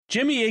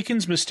Jimmy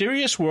Akin's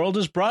Mysterious World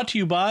is brought to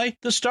you by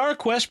the Star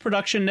Quest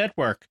Production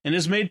Network and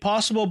is made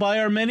possible by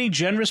our many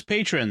generous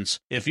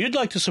patrons. If you'd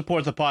like to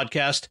support the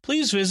podcast,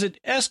 please visit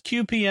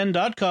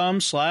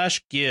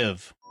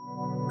sqpn.com/give.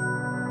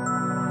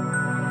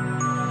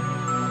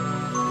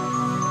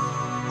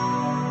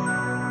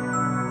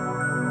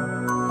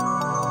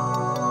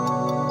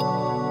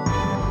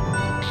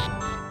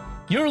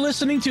 You're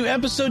listening to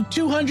episode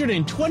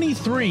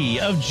 223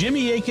 of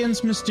Jimmy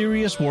Akin's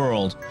Mysterious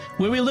World,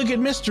 where we look at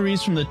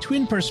mysteries from the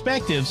twin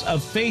perspectives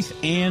of faith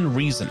and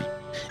reason.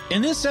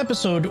 In this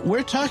episode,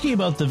 we're talking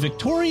about the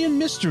Victorian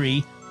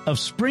mystery of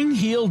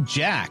Spring-Heeled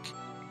Jack.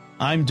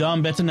 I'm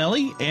Dom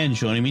Bettinelli, and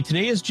joining me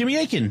today is Jimmy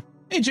Akin.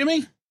 Hey,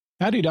 Jimmy.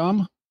 Howdy,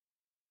 Dom.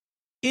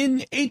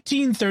 In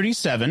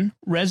 1837,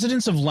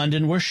 residents of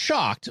London were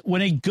shocked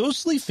when a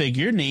ghostly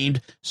figure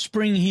named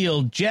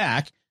Spring-Heeled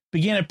Jack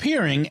began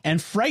appearing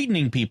and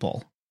frightening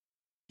people.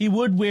 He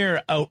would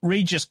wear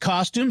outrageous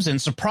costumes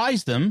and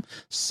surprise them,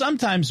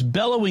 sometimes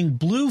bellowing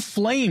blue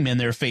flame in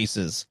their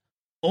faces,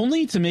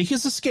 only to make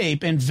his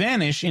escape and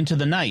vanish into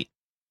the night.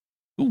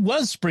 Who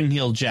was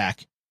Spring-Heeled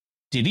Jack?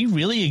 Did he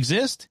really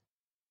exist?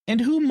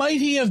 And who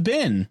might he have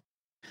been?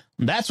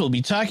 That's what we'll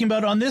be talking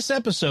about on this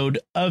episode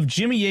of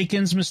Jimmy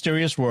Akin's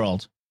Mysterious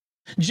World.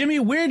 Jimmy,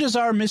 where does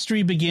our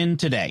mystery begin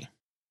today?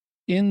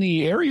 In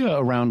the area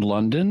around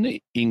London,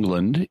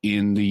 England,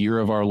 in the year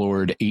of our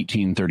Lord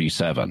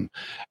 1837.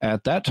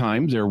 At that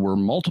time, there were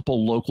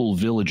multiple local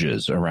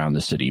villages around the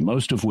city,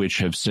 most of which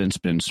have since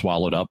been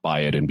swallowed up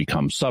by it and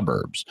become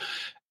suburbs.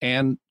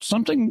 And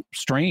something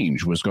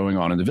strange was going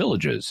on in the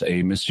villages.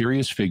 A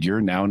mysterious figure,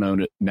 now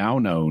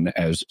known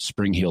as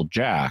Spring-Heeled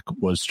Jack,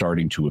 was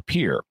starting to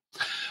appear.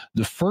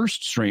 The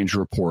first strange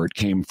report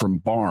came from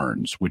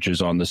Barnes, which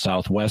is on the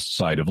southwest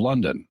side of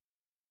London.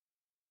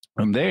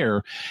 And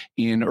there,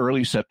 in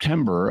early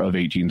September of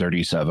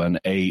 1837,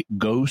 a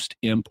ghost,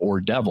 imp,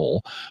 or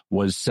devil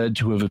was said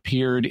to have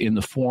appeared in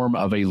the form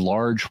of a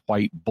large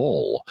white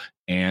bull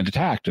and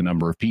attacked a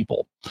number of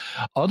people.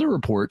 Other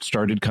reports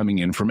started coming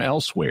in from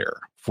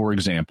elsewhere. For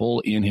example,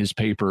 in his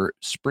paper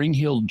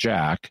Spring-Heeled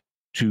Jack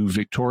to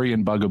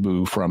Victorian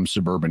Bugaboo from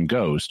Suburban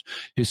Ghost,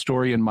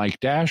 historian Mike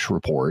Dash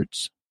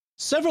reports,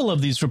 several of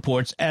these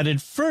reports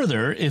added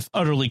further, if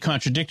utterly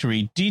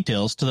contradictory,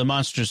 details to the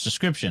monster's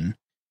description.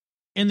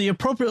 In the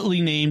appropriately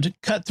named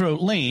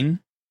Cutthroat Lane,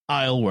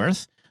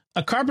 Isleworth,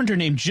 a carpenter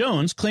named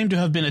Jones claimed to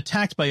have been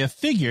attacked by a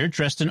figure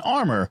dressed in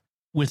armor,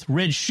 with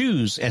red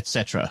shoes,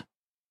 etc.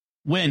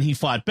 When he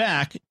fought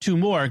back, two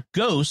more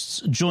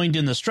ghosts joined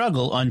in the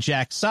struggle on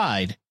Jack's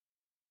side.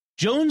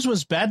 Jones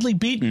was badly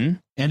beaten,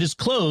 and his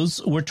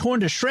clothes were torn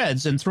to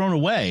shreds and thrown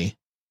away.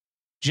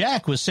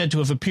 Jack was said to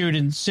have appeared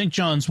in St.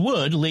 John's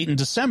Wood late in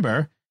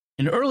December,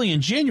 and early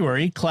in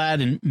January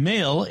clad in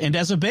mail and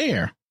as a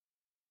bear.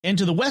 And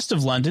to the west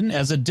of London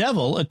as a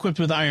devil equipped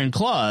with iron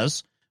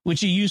claws, which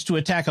he used to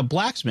attack a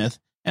blacksmith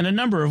and a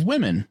number of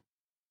women.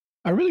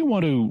 I really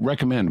want to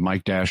recommend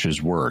Mike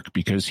Dash's work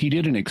because he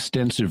did an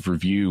extensive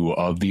review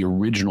of the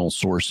original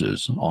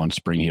sources on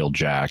Spring-Heeled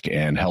Jack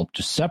and helped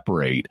to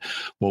separate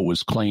what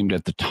was claimed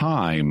at the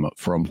time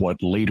from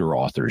what later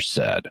authors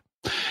said.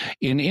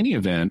 In any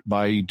event,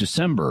 by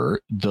December,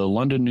 the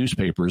London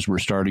newspapers were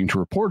starting to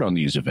report on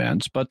these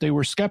events, but they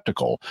were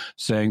skeptical,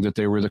 saying that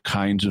they were the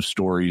kinds of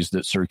stories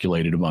that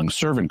circulated among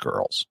servant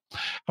girls.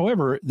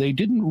 However, they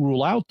didn't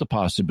rule out the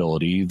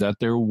possibility that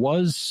there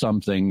was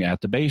something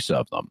at the base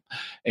of them.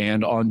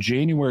 And on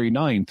January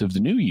 9th of the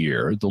new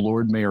year, the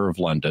Lord Mayor of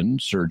London,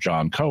 Sir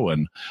John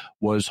Cohen,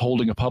 was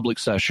holding a public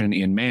session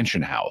in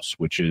Mansion House,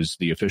 which is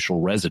the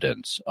official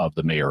residence of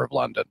the Mayor of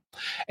London.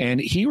 And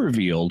he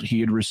revealed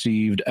he had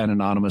received an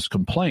anonymous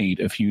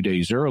complaint a few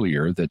days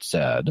earlier that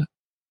said,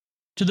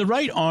 "To the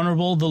Right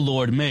Honorable the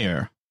Lord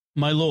Mayor,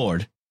 my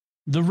lord,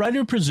 the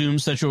writer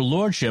presumes that your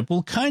lordship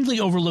will kindly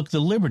overlook the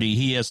liberty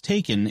he has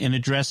taken in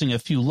addressing a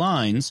few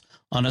lines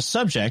on a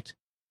subject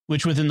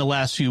which within the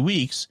last few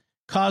weeks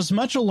caused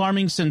much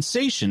alarming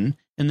sensation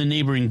in the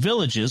neighboring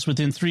villages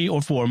within 3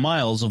 or 4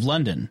 miles of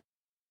London.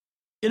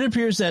 It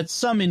appears that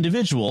some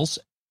individuals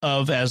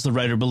of, as the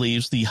writer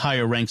believes, the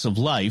higher ranks of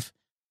life,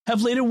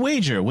 have laid a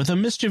wager with a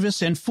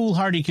mischievous and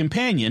foolhardy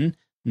companion,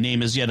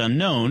 name as yet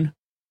unknown,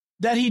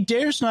 that he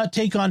dares not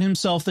take on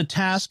himself the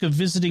task of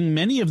visiting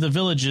many of the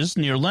villages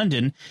near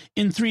London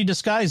in 3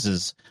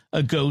 disguises,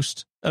 a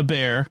ghost, a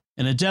bear,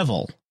 and a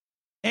devil,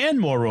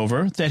 and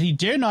moreover that he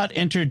dare not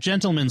enter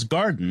gentlemen's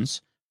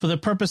gardens for the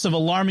purpose of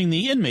alarming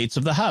the inmates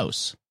of the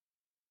house.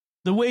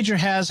 The wager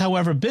has,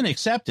 however, been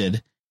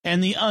accepted,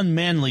 and the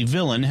unmanly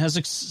villain has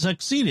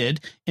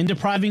succeeded in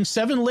depriving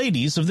 7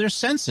 ladies of their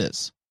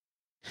senses.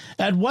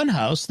 At one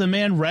house, the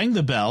man rang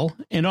the bell,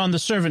 and on the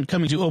servant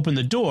coming to open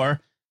the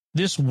door,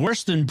 this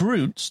worse-than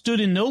brute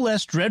stood in no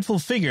less dreadful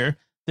figure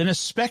than a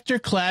spectre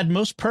clad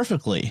most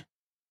perfectly.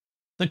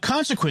 The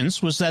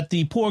consequence was that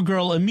the poor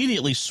girl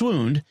immediately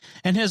swooned,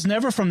 and has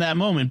never from that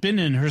moment been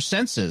in her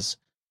senses,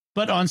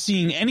 but on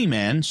seeing any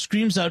man,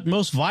 screams out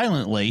most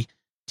violently,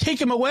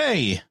 "Take him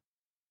away!"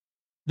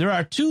 There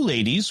are 2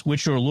 ladies,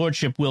 which your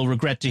lordship will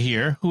regret to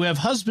hear, who have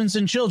husbands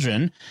and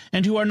children,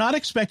 and who are not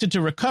expected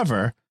to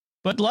recover,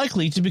 but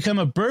likely to become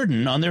a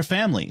burden on their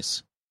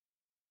families.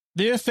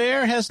 The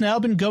affair has now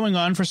been going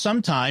on for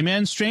some time,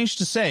 and strange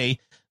to say,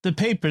 the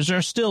papers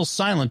are still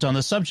silent on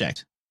the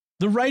subject.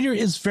 The writer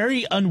is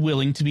very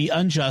unwilling to be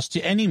unjust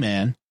to any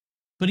man,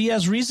 but he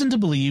has reason to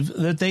believe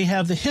that they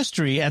have the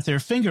history at their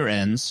finger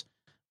ends,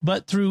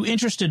 but through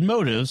interested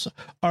motives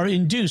are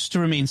induced to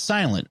remain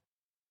silent.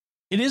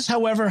 It is,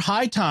 however,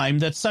 high time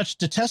that such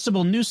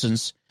detestable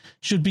nuisance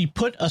should be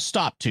put a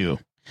stop to.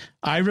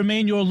 I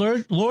remain your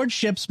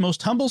lordship's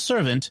most humble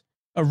servant,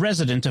 a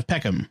resident of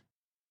Peckham.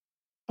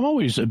 I'm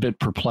always a bit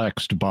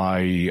perplexed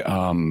by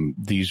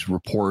these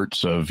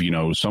reports of,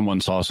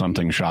 someone saw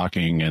something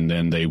shocking and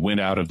then they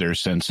went out of their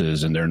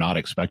senses and they're not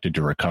expected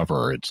to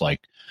recover. It's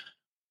like,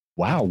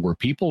 wow, were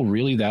people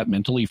really that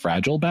mentally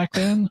fragile back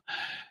then?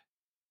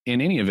 In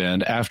any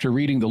event, after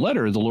reading the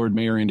letter, the Lord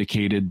Mayor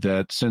indicated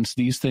that since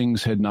these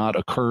things had not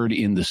occurred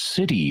in the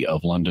city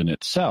of London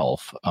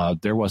itself,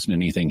 there wasn't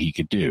anything he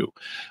could do.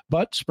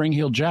 But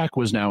Spring-Heeled Jack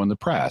was now in the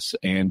press,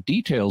 and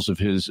details of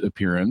his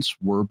appearance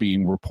were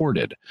being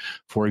reported.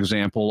 For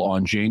example,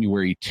 on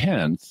January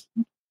 10th,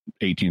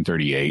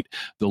 1838,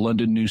 the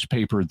London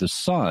newspaper The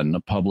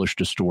Sun published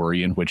a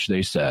story in which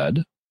they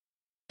said,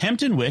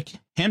 Hampton Wick,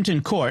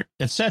 Hampton Court,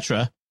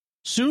 etc.,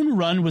 soon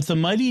run with the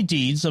mighty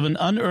deeds of an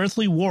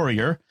unearthly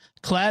warrior,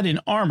 clad in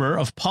armor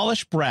of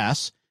polished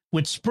brass,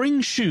 with spring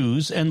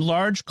shoes and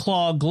large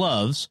claw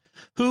gloves,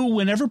 who,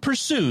 whenever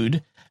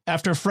pursued,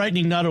 after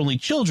frightening not only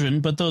children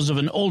but those of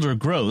an older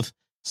growth,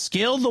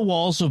 scaled the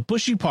walls of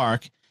Bushy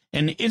Park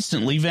and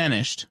instantly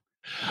vanished.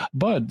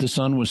 But the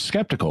Sun was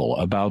skeptical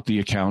about the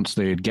accounts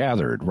they had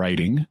gathered,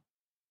 writing,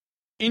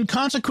 In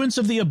consequence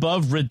of the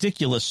above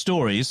ridiculous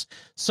stories,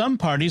 some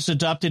parties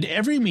adopted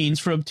every means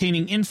for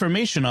obtaining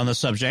information on the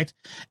subject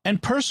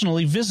and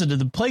personally visited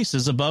the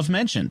places above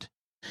mentioned.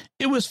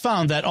 It was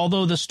found that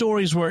although the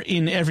stories were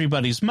in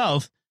everybody's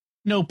mouth,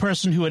 no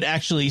person who had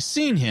actually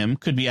seen him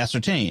could be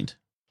ascertained.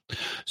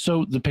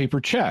 So the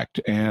paper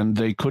checked, and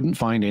they couldn't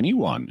find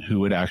anyone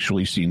who had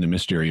actually seen the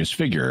mysterious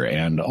figure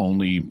and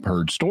only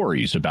heard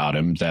stories about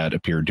him that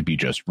appeared to be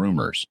just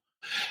rumors.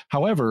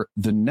 However,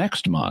 the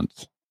next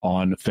month,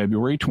 on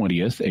February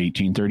 20th,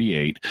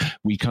 1838,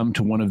 we come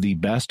to one of the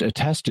best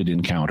attested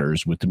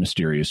encounters with the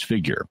mysterious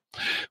figure,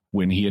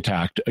 when he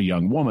attacked a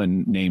young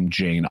woman named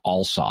Jane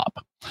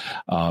Alsop,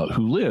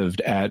 who lived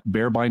at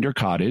Bearbinder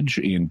Cottage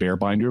in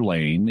Bearbinder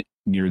Lane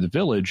near the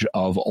village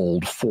of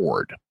Old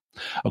Ford.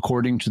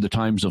 According to the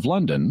Times of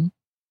London,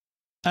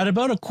 at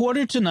about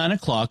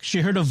 8:45,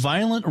 she heard a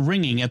violent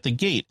ringing at the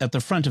gate at the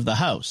front of the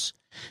house,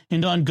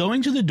 and on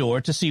going to the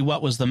door to see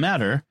what was the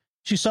matter,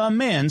 she saw a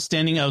man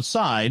standing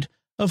outside,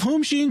 of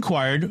whom she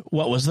inquired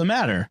what was the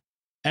matter,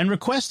 and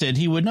requested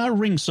he would not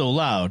ring so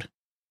loud.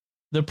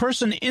 The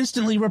person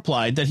instantly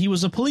replied that he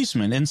was a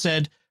policeman, and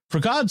said, "For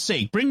God's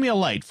sake, bring me a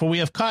light, for we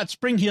have caught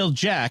Spring-Heeled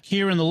Jack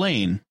here in the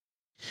lane."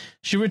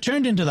 She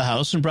returned into the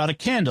house and brought a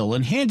candle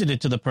and handed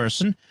it to the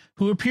person,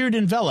 who appeared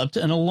enveloped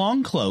in a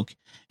long cloak,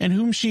 and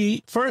whom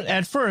she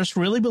at first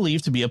really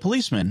believed to be a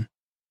policeman.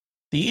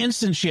 The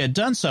instant she had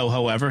done so,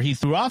 however, he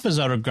threw off his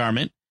outer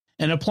garment,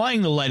 and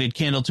applying the lighted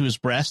candle to his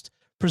breast,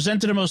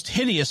 presented a most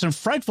hideous and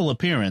frightful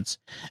appearance,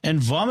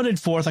 and vomited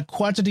forth a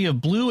quantity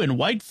of blue and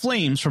white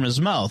flames from his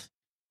mouth,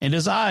 and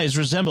his eyes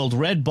resembled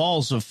red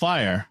balls of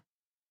fire.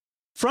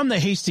 From the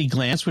hasty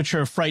glance which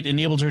her fright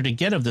enabled her to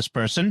get of this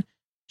person,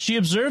 she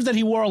observed that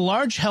he wore a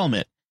large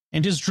helmet,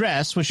 and his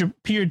dress, which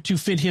appeared to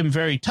fit him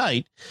very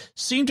tight,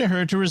 seemed to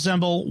her to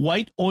resemble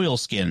white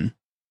oilskin.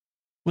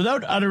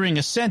 Without uttering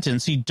a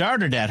sentence, he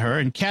darted at her,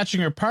 and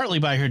catching her partly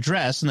by her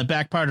dress and the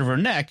back part of her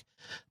neck,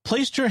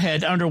 placed her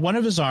head under one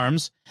of his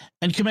arms,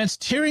 and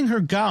commenced tearing her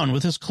gown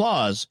with his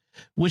claws,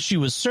 which she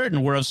was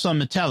certain were of some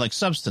metallic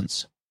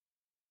substance.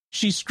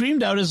 She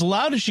screamed out as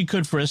loud as she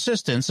could for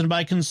assistance, and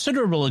by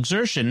considerable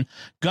exertion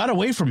got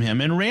away from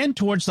him and ran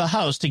towards the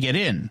house to get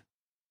in.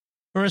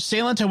 Her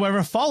assailant,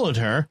 however, followed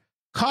her,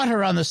 caught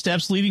her on the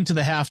steps leading to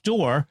the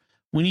half-door,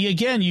 when he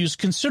again used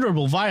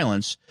considerable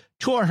violence,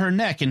 tore her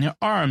neck and her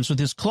arms with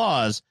his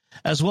claws,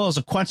 as well as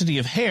a quantity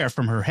of hair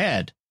from her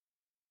head.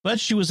 But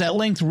she was at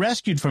length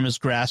rescued from his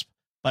grasp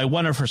by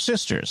one of her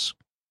sisters.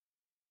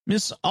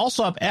 Miss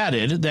Alsop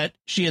added that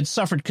she had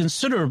suffered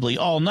considerably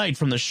all night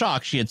from the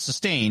shock she had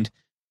sustained,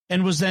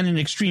 and was then in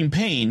extreme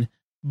pain,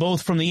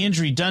 both from the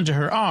injury done to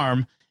her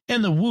arm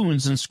and the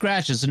wounds and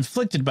scratches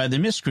inflicted by the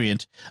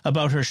miscreant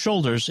about her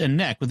shoulders and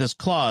neck with his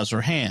claws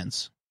or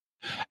hands.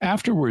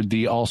 Afterward,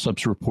 the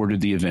Alsops reported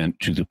the event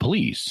to the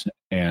police,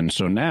 and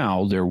so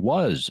now there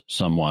was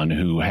someone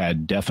who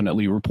had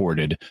definitely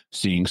reported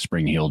seeing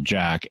Spring-Heeled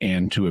Jack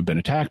and to have been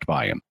attacked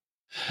by him.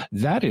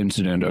 That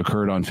incident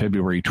occurred on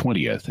February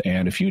 20th,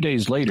 and a few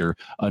days later,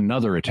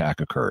 another attack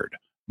occurred.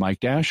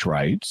 Mike Dash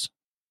writes,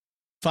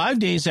 5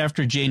 days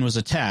after Jane was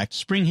attacked,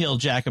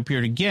 Spring-Heeled Jack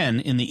appeared again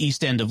in the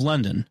East End of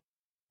London.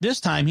 This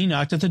time he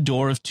knocked at the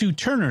door of 2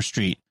 Turner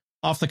Street,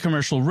 off the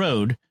Commercial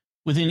Road,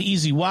 within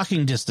easy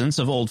walking distance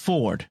of Old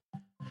Ford.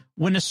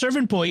 When a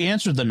servant boy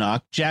answered the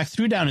knock, Jack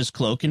threw down his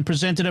cloak and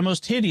presented a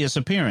most hideous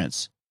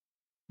appearance.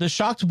 The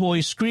shocked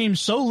boy screamed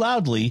so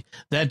loudly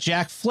that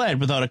Jack fled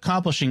without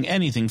accomplishing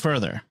anything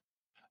further.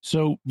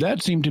 So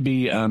that seemed to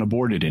be an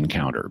aborted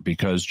encounter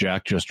because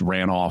Jack just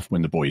ran off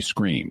when the boy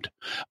screamed.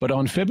 But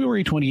on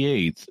February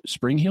 28th,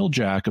 Spring Heel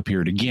Jack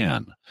appeared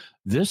again.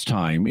 This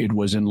time it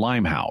was in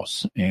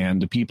Limehouse,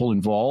 and the people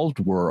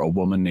involved were a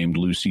woman named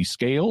Lucy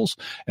Scales,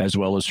 as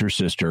well as her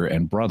sister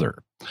and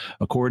brother.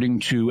 According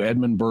to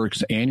Edmund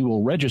Burke's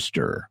Annual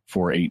Register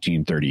for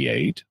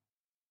 1838,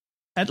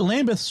 at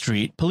Lambeth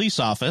Street Police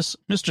Office,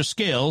 Mr.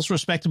 Scales,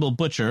 respectable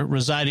butcher,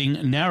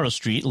 residing Narrow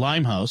Street,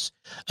 Limehouse,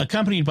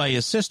 accompanied by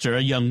his sister,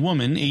 a young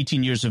woman,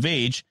 18 years of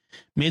age,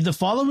 made the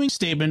following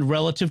statement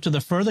relative to the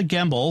further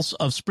gambols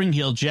of Spring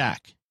Heel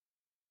Jack.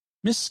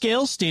 Miss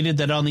Scales stated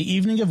that on the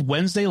evening of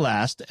Wednesday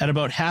last, at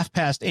about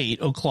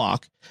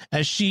 8:30,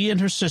 as she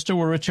and her sister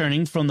were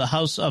returning from the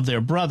house of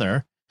their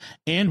brother,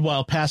 and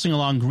while passing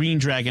along Green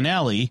Dragon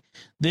Alley,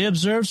 they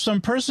observed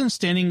some person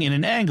standing in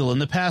an angle in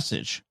the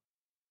passage.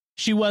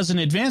 She was in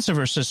advance of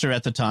her sister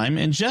at the time,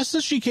 and just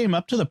as she came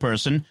up to the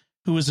person,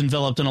 who was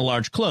enveloped in a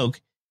large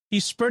cloak, he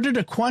spurted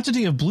a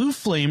quantity of blue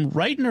flame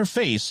right in her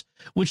face,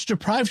 which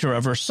deprived her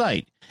of her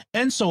sight,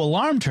 and so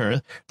alarmed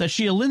her that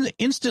she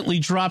instantly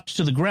dropped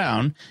to the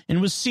ground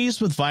and was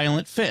seized with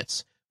violent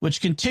fits,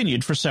 which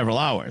continued for several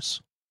hours.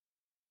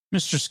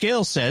 Mr.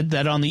 Scales said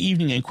that on the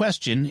evening in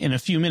question, in a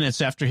few minutes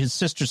after his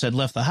sisters had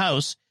left the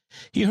house,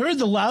 he heard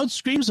the loud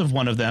screams of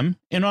one of them,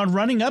 and on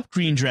running up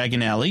Green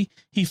Dragon Alley,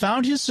 he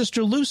found his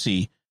sister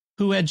Lucy,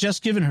 who had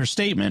just given her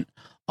statement,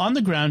 on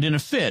the ground in a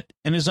fit,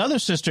 and his other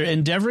sister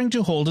endeavoring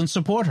to hold and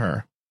support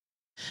her.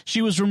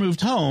 She was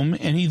removed home,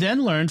 and he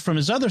then learned from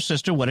his other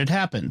sister what had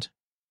happened.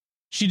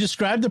 She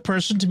described the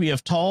person to be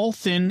of tall,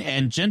 thin,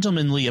 and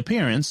gentlemanly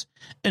appearance,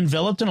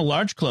 enveloped in a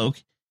large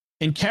cloak,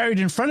 and carried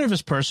in front of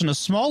his person a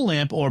small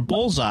lamp or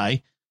bullseye,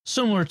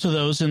 similar to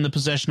those in the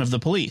possession of the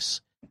police.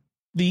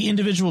 The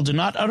individual did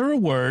not utter a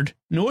word,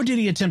 nor did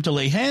he attempt to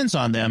lay hands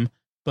on them,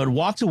 but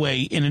walked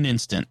away in an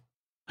instant.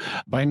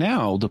 By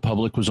now, the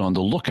public was on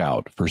the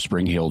lookout for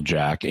Spring Heel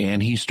Jack,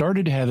 and he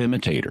started to have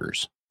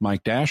imitators.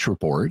 Mike Dash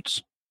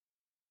reports,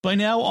 by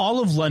now,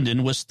 all of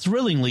London was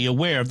thrillingly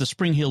aware of the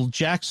Spring Heel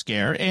Jack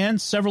scare, and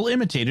several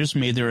imitators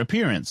made their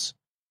appearance.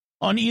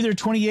 On either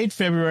 28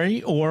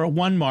 February or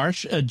 1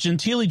 March, a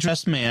genteelly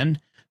dressed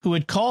man who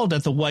had called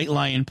at the White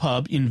Lion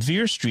pub in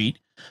Vere Street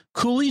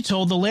coolly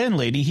told the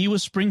landlady he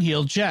was Spring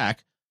Heel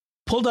Jack,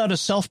 pulled out a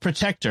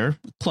self-protector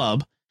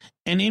club,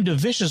 and aimed a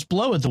vicious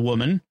blow at the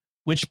woman,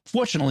 which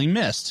fortunately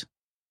missed.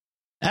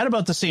 At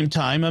about the same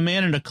time, a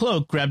man in a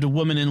cloak grabbed a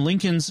woman in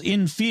Lincoln's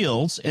Inn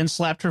Fields and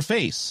slapped her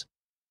face.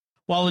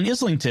 While in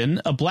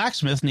Islington, a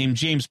blacksmith named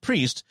James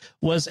Priest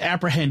was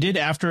apprehended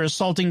after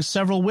assaulting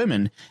several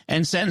women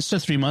and sentenced to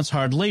 3 months'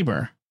 hard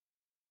labor.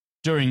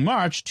 During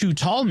March, 2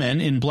 tall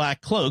men in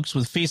black cloaks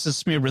with faces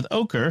smeared with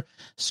ochre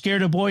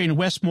scared a boy in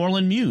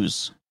Westmoreland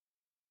Mews.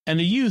 And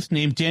a youth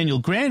named Daniel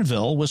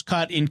Granville was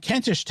caught in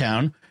Kentish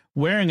Town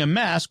wearing a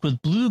mask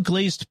with blue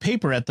glazed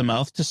paper at the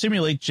mouth to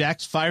simulate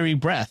Jack's fiery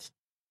breath.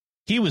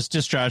 He was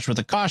discharged with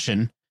a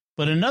caution,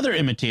 but another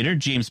imitator,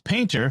 James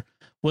Painter,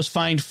 was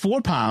fined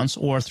 £4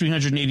 or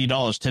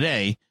 $380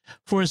 today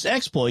for his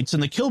exploits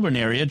in the Kilburn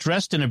area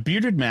dressed in a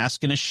bearded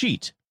mask and a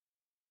sheet.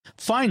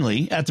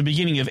 Finally, at the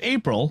beginning of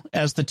April,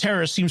 as the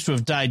terror seems to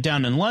have died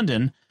down in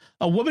London,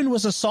 a woman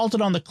was assaulted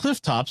on the cliff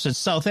tops at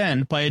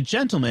Southend by a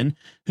gentleman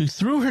who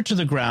threw her to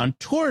the ground,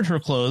 tore at her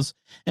clothes,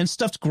 and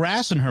stuffed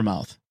grass in her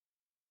mouth.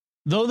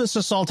 Though this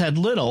assault had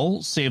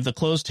little, save the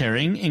clothes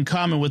tearing, in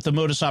common with the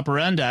modus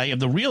operandi of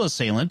the real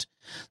assailant,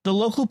 the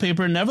local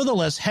paper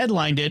nevertheless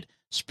headlined it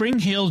Spring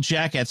Heel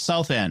Jack at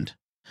Southend,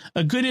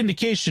 a good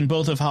indication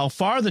both of how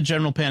far the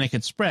general panic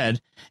had spread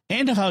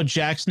and of how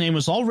Jack's name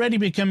was already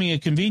becoming a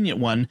convenient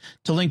one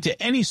to link to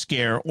any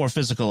scare or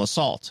physical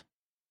assault.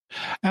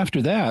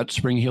 After that,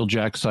 Spring Heel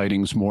Jack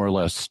sightings more or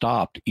less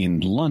stopped in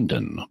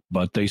London,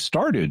 but they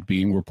started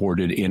being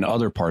reported in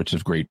other parts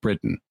of Great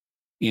Britain.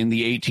 In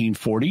the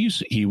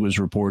 1840s, he was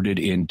reported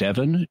in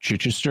Devon,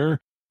 Chichester,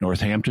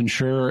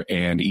 Northamptonshire,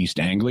 and East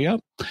Anglia.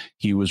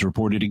 He was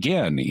reported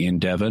again in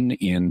Devon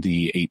in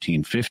the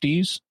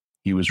 1850s.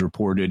 He was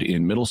reported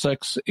in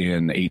Middlesex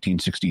in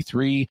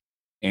 1863,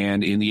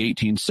 and in the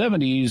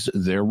 1870s,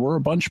 there were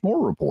a bunch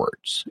more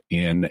reports.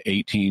 In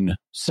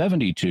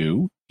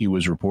 1872, he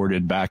was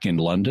reported back in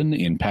London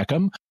in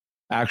Peckham.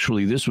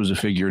 Actually, this was a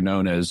figure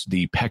known as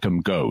the Peckham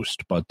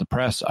Ghost, but the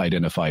press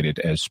identified it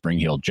as Spring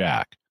Heel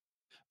Jack.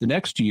 The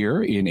next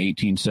year, in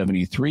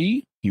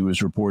 1873, he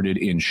was reported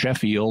in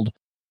Sheffield.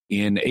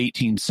 In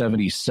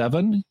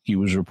 1877, he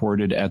was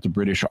reported at the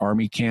British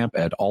Army camp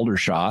at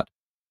Aldershot.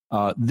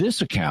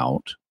 This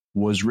account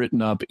was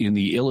written up in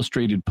the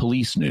Illustrated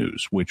Police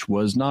News, which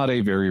was not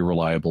a very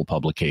reliable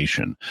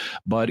publication,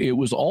 but it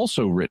was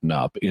also written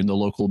up in the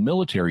local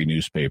military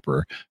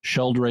newspaper,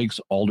 Sheldrake's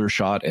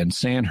Aldershot and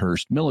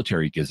Sandhurst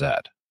Military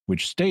Gazette,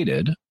 which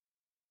stated,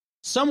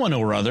 someone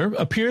or other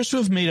appears to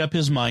have made up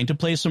his mind to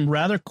play some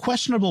rather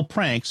questionable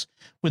pranks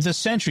with the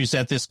sentries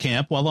at this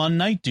camp while on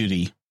night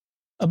duty.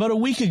 About a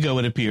week ago,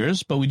 it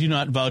appears, but we do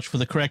not vouch for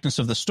the correctness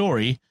of the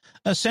story,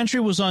 a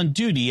sentry was on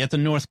duty at the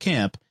North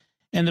Camp,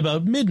 and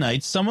about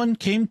midnight someone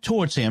came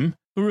towards him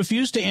who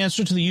refused to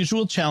answer to the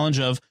usual challenge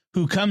of,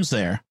 "Who comes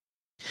there?"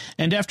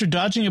 And after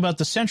dodging about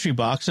the sentry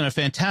box in a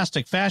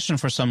fantastic fashion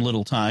for some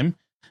little time,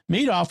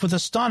 made off with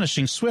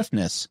astonishing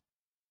swiftness.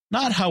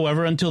 Not,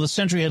 however, until the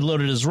sentry had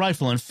loaded his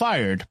rifle and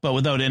fired, but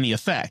without any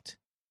effect.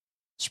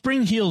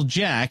 Spring-heeled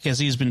Jack, as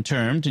he has been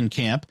termed in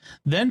camp,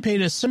 then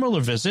paid a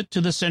similar visit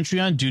to the sentry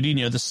on duty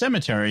near the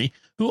cemetery,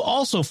 who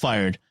also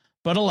fired,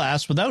 but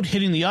alas, without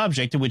hitting the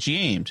object at which he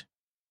aimed.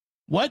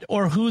 What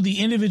or who the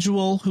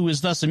individual who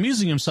is thus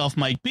amusing himself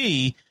might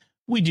be,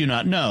 we do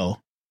not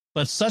know,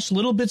 but such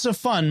little bits of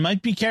fun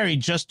might be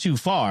carried just too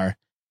far,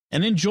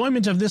 and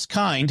enjoyment of this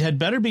kind had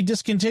better be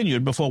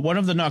discontinued before one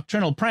of the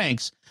nocturnal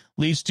pranks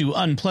leads to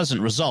unpleasant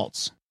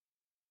results.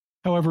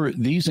 However,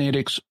 these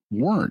antics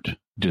weren't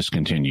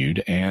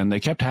discontinued, and they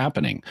kept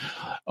happening.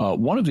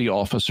 One of the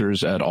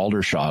officers at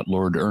Aldershot,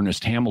 Lord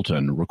Ernest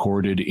Hamilton,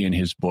 recorded in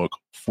his book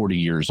 40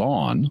 Years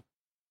On,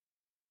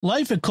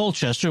 "Life at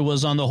Colchester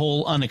was on the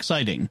whole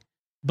unexciting,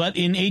 but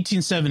in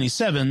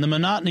 1877 the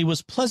monotony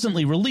was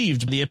pleasantly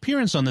relieved by the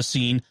appearance on the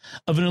scene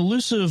of an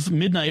elusive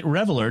midnight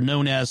reveler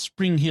known as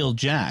Spring-heeled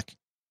Jack.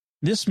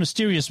 This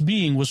mysterious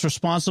being was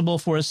responsible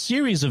for a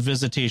series of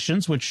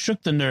visitations which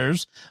shook the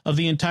nerves of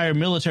the entire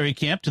military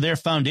camp to their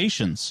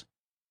foundations.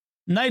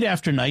 Night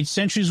after night,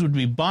 sentries would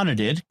be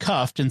bonneted,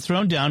 cuffed, and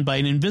thrown down by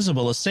an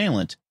invisible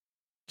assailant.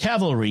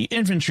 Cavalry,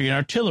 infantry, and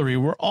artillery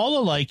were all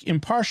alike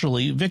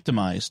impartially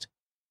victimized.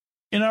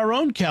 In our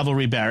own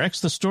cavalry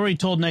barracks, the story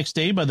told next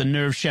day by the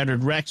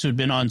nerve-shattered Rex who had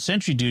been on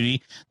sentry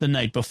duty the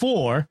night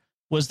before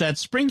was that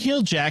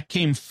Spring-heeled Jack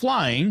came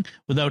flying,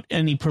 without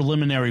any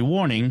preliminary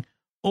warning,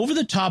 over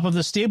the top of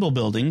the stable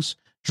buildings,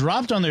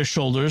 dropped on their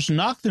shoulders,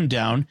 knocked them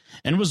down,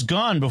 and was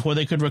gone before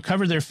they could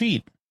recover their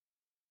feet.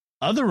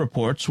 Other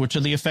reports were to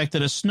the effect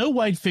that a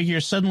snow-white figure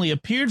suddenly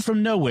appeared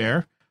from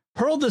nowhere,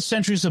 hurled the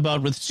sentries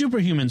about with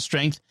superhuman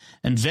strength,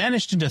 and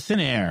vanished into thin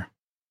air.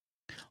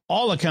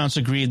 All accounts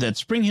agreed that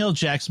Spring-heeled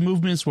Jack's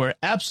movements were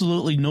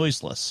absolutely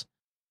noiseless.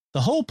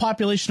 The whole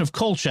population of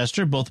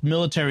Colchester, both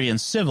military and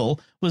civil,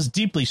 was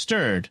deeply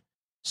stirred.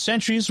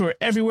 Sentries were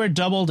everywhere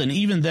doubled and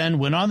even then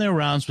went on their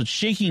rounds with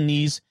shaking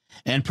knees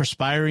and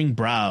perspiring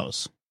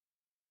brows.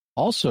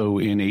 Also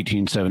in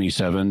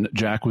 1877,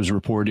 Jack was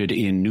reported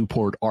in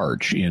Newport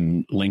Arch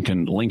in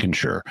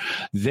Lincolnshire.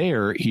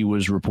 There, he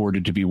was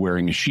reported to be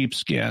wearing a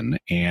sheepskin,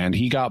 and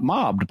he got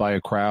mobbed by a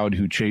crowd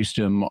who chased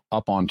him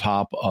up on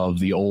top of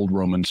the old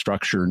Roman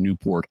structure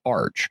Newport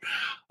Arch.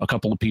 A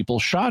couple of people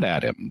shot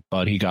at him,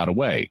 but he got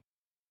away.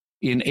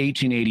 In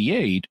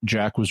 1888,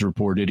 Jack was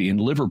reported in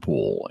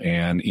Liverpool,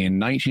 and in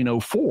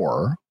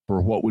 1904,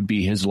 for what would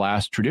be his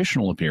last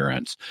traditional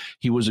appearance,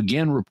 he was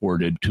again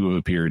reported to have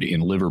appeared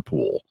in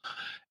Liverpool.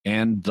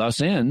 And thus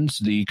ends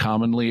the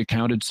commonly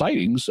accounted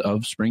sightings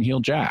of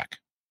Spring-heeled Jack.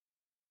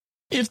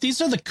 If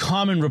these are the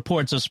common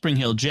reports of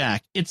Spring-heeled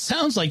Jack, it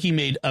sounds like he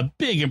made a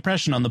big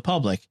impression on the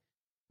public.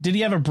 Did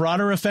he have a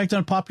broader effect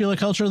on popular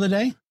culture of the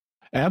day?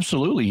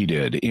 Absolutely, he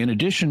did. In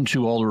addition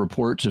to all the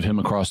reports of him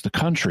across the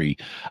country,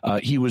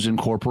 he was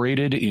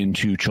incorporated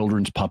into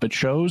children's puppet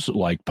shows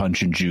like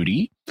Punch and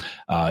Judy.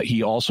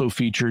 He also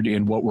featured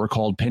in what were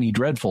called Penny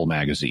Dreadful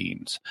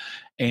magazines.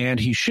 And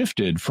he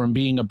shifted from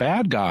being a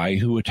bad guy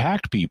who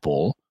attacked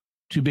people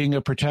to being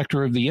a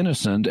protector of the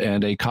innocent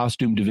and a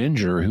costumed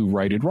avenger who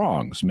righted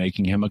wrongs,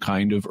 making him a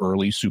kind of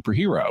early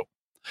superhero.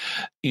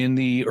 In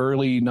the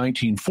early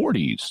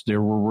 1940s,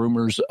 there were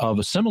rumors of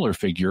a similar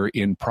figure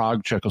in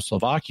Prague,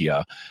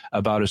 Czechoslovakia,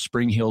 about a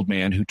spring-heeled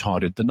man who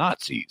taunted the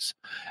Nazis.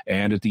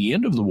 And at the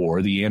end of the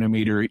war, the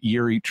animator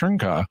Yuri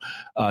Trnka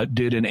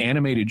did an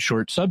animated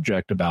short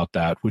subject about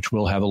that, which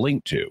we'll have a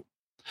link to.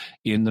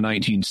 In the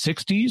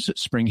 1960s,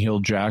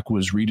 Spring-heeled Jack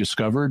was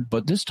rediscovered,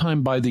 but this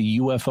time by the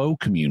UFO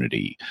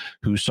community,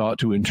 who sought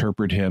to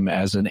interpret him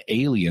as an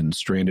alien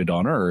stranded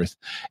on Earth,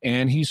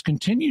 and he's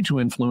continued to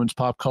influence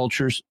pop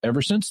cultures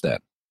ever since then.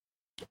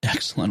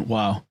 Excellent.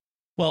 Wow.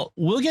 Well,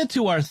 we'll get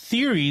to our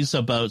theories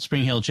about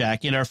Spring-heeled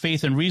Jack in our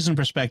faith and reason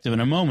perspective in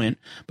a moment,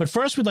 but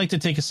first we'd like to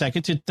take a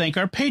second to thank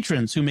our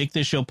patrons who make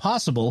this show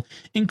possible,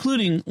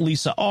 including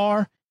Lisa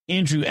R.,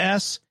 Andrew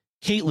S.,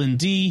 Caitlin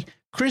D.,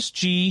 Chris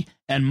G.,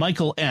 and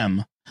Michael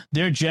M.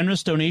 Their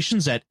generous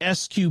donations at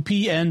sqpn.com/give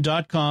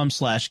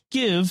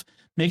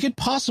make it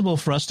possible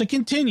for us to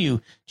continue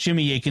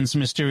Jimmy Akin's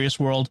Mysterious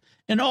World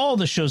and all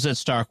the shows at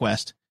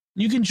StarQuest.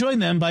 You can join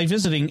them by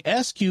visiting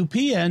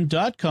sqpn.com/give.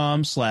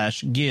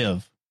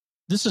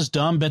 This is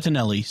Dom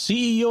Bettinelli,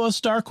 CEO of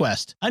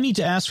StarQuest. I need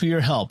to ask for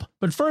your help.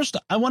 But first,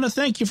 I want to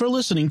thank you for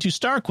listening to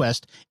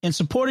StarQuest and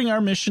supporting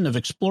our mission of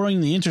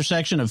exploring the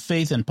intersection of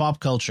faith and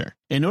pop culture.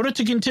 In order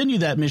to continue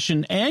that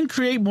mission and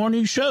create more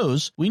new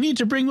shows, we need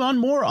to bring on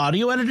more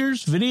audio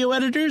editors, video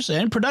editors,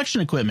 and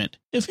production equipment.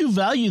 If you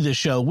value this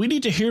show, we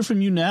need to hear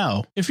from you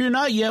now. If you're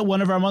not yet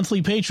one of our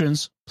monthly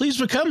patrons, please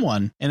become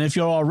one. And if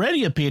you're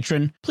already a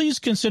patron, please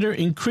consider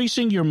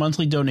increasing your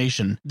monthly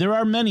donation. There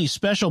are many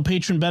special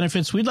patron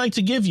benefits we'd like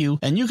to give you,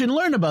 and you can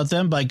learn about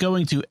them by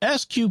going to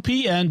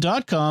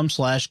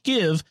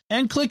sqpn.com/give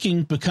and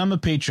clicking Become a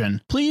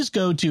Patron. Please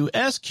go to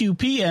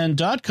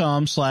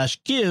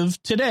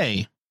sqpn.com/give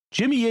today.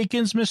 Jimmy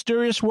Akin's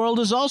Mysterious World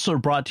is also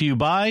brought to you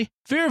by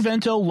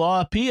Fearvento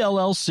Law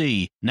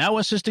PLLC, now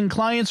assisting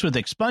clients with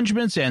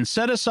expungements and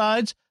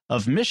set-asides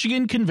of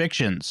Michigan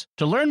convictions.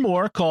 To learn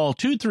more, call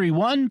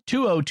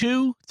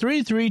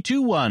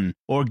 231-202-3321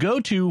 or go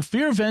to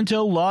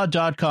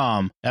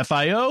fearventolaw.com,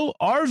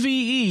 FIORVENTO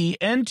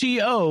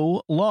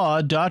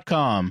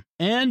law.com.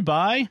 And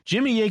by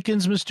Jimmy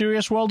Akin's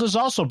Mysterious World is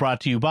also brought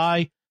to you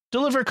by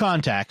Deliver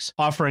Contacts,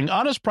 offering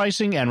honest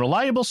pricing and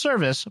reliable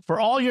service for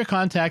all your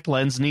contact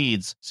lens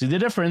needs. See the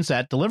difference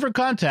at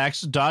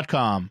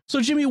delivercontacts.com. So,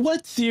 Jimmy,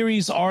 what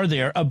theories are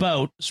there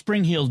about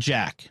Spring-Heeled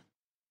Jack?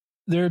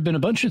 There have been a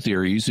bunch of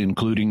theories,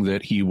 including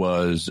that he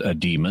was a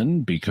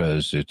demon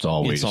because it's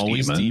always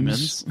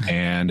demons,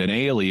 and an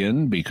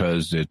alien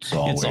because it's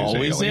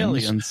always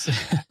aliens.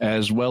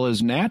 As well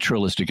as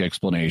naturalistic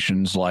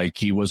explanations like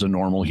he was a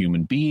normal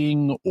human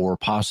being or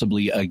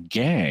possibly a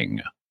gang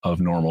of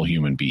normal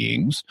human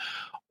beings,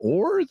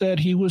 or that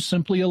he was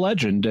simply a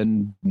legend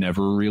and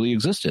never really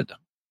existed.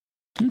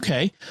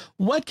 Okay.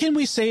 What can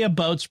we say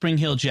about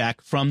Spring-Heeled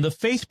Jack from the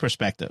faith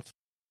perspective?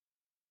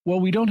 Well,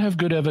 we don't have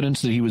good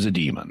evidence that he was a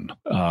demon.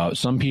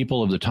 Some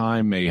people of the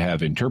time may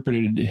have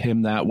interpreted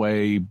him that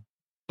way,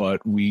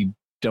 but we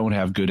don't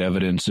have good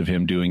evidence of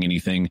him doing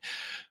anything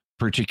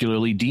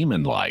particularly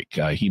demon-like.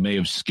 He may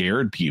have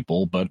scared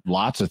people, but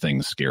lots of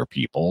things scare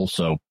people,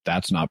 so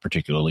that's not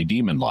particularly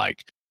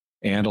demon-like.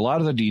 And a lot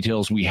of the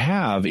details we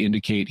have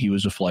indicate he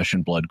was a flesh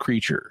and blood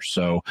creature.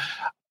 So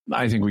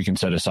I think we can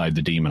set aside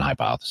the demon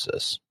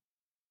hypothesis.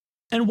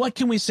 And what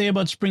can we say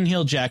about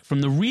Spring-Heeled Jack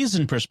from the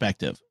reason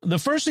perspective? The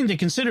first thing to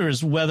consider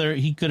is whether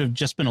he could have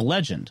just been a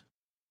legend.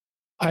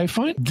 I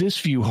find this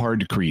view hard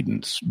to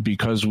credence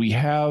because we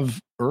have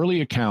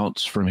early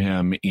accounts from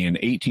him in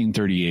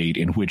 1838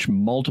 in which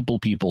multiple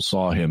people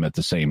saw him at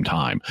the same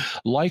time,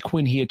 like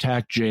when he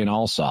attacked Jane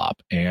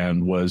Alsop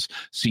and was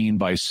seen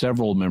by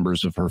several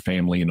members of her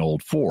family in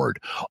Old Ford,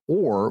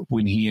 or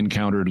when he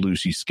encountered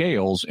Lucy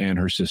Scales and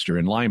her sister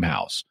in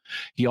Limehouse.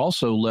 He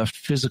also left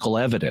physical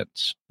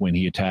evidence when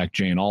he attacked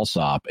Jane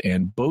Alsop,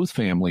 and both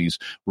families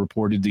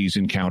reported these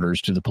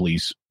encounters to the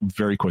police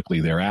very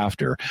quickly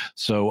thereafter.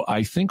 So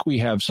I think we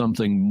have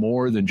something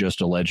more than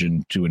just a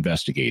legend to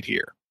investigate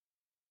here.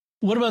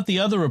 What about the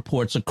other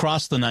reports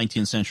across the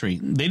 19th century?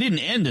 They didn't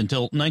end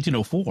until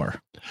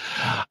 1904.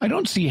 I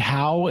don't see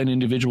how an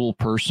individual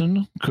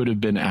person could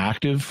have been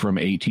active from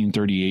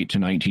 1838 to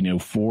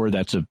 1904.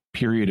 That's a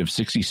period of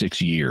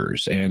 66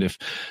 years. And if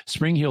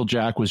Spring-Heeled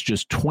Jack was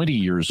just 20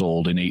 years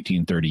old in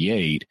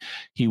 1838,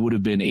 he would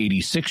have been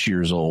 86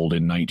 years old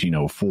in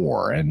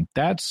 1904. And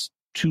that's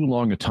too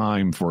long a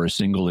time for a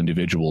single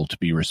individual to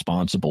be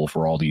responsible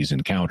for all these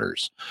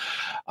encounters.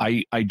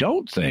 I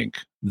don't think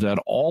that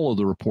all of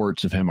the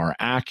reports of him are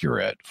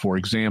accurate. For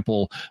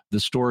example, the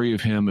story of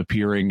him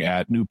appearing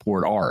at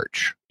Newport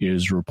Arch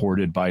is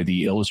reported by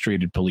the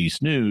Illustrated Police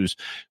News,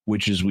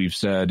 which, as we've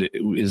said,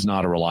 is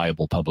not a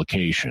reliable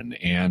publication.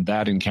 And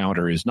that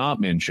encounter is not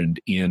mentioned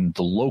in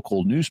the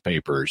local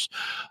newspapers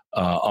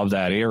of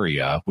that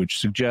area, which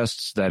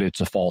suggests that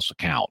it's a false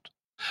account.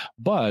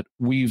 But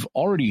we've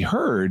already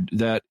heard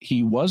that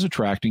he was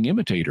attracting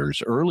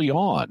imitators early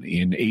on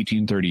in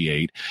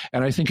 1838,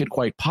 and I think it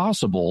quite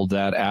possible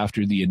that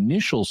after the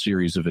initial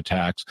series of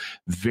attacks,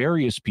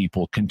 various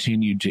people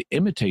continued to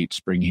imitate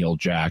Spring-Heeled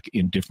Jack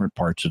in different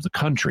parts of the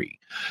country.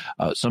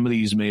 Some of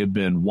these may have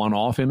been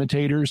one-off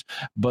imitators,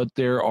 but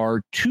there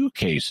are two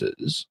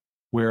cases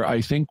where I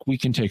think we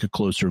can take a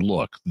closer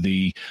look.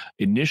 The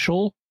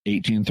initial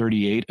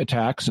 1838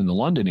 attacks in the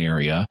London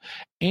area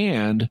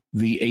and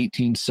the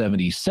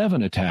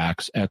 1877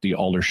 attacks at the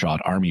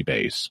Aldershot Army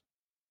Base.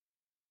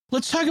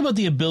 Let's talk about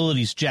the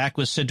abilities Jack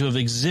was said to have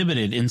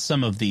exhibited in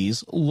some of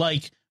these,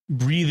 like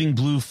breathing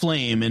blue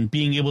flame and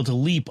being able to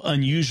leap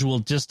unusual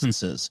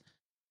distances.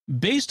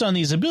 Based on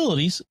these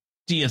abilities,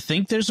 do you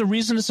think there's a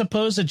reason to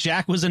suppose that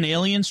Jack was an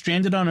alien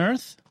stranded on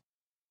Earth?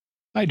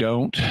 I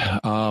don't.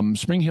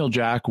 Spring-Heeled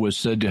Jack was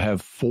said to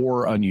have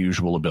 4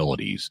 unusual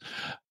abilities: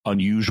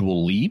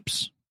 unusual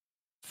leaps,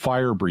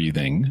 fire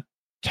breathing,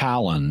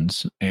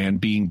 talons,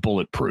 and being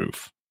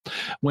bulletproof.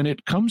 When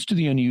it comes to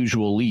the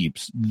unusual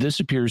leaps,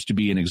 this appears to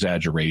be an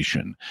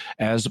exaggeration.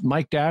 As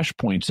Mike Dash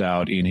points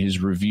out in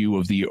his review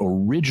of the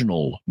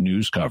original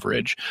news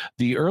coverage,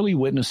 the early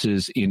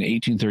witnesses in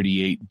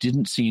 1838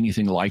 didn't see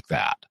anything like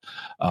that.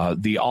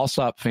 The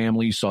Alsop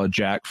family saw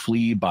Jack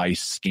flee by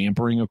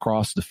scampering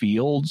across the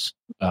fields,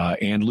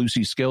 and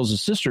Lucy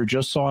Scales' sister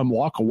just saw him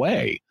walk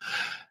away.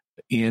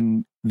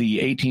 In the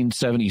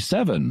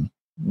 1877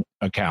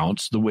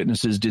 accounts, the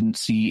witnesses didn't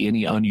see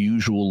any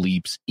unusual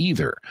leaps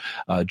either.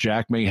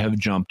 Jack may have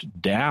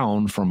jumped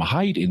down from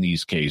height in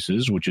these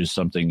cases, which is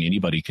something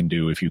anybody can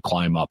do if you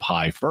climb up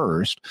high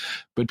first,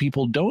 but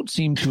people don't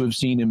seem to have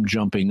seen him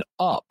jumping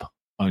up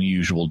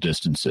unusual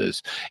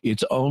distances.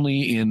 It's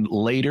only in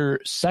later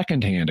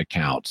secondhand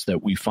accounts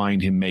that we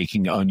find him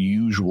making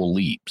unusual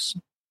leaps.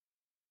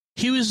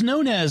 He was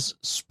known as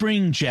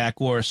Spring Jack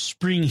or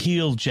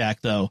Spring-Heeled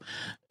Jack, though,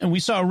 and we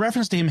saw a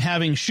reference to him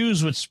having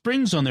shoes with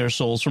springs on their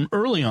soles from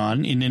early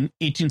on in an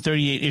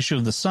 1838 issue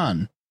of The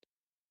Sun.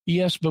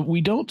 Yes, but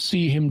we don't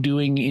see him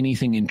doing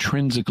anything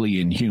intrinsically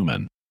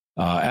inhuman.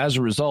 As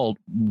a result,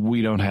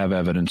 we don't have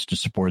evidence to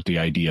support the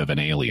idea of an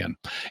alien.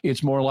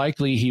 It's more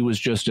likely he was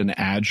just an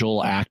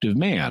agile, active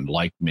man,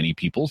 like many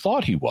people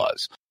thought he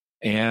was,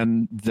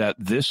 and that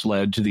this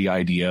led to the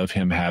idea of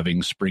him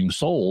having spring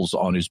soles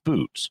on his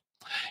boots.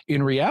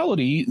 In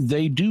reality,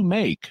 they do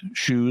make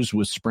shoes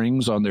with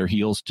springs on their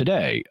heels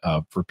today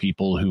for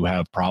people who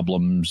have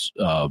problems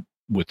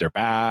with their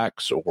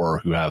backs or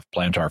who have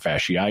plantar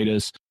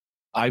fasciitis.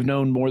 I've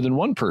known more than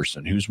one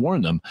person who's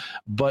worn them,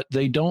 but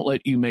they don't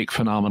let you make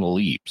phenomenal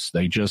leaps.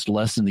 They just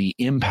lessen the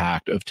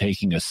impact of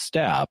taking a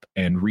step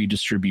and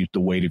redistribute the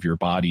weight of your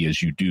body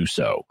as you do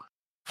so.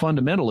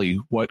 Fundamentally,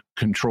 what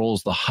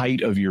controls the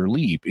height of your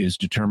leap is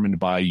determined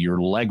by your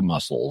leg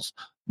muscles,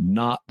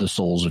 not the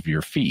soles of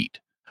your feet.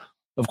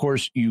 Of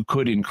course, you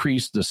could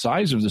increase the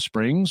size of the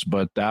springs,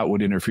 but that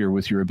would interfere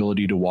with your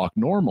ability to walk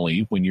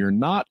normally when you're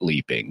not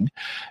leaping,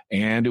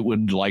 and it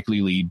would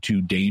likely lead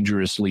to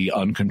dangerously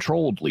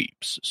uncontrolled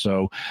leaps.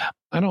 So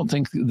I don't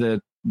think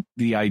that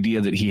the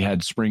idea that he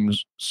had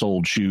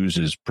spring-soled shoes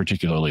is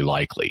particularly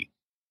likely.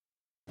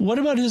 What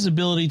about his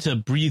ability to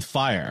breathe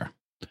fire?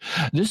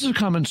 This is a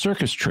common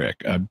circus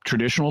trick.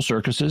 Traditional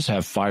circuses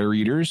have fire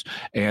eaters,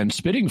 and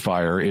spitting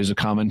fire is a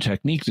common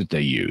technique that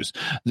they use.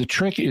 The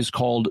trick is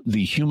called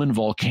the human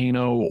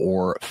volcano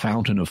or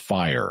fountain of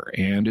fire,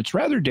 and it's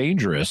rather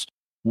dangerous,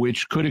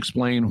 which could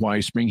explain why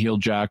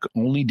Spring-Heeled Jack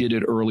only did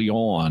it early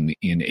on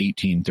in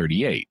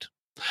 1838.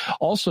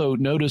 Also,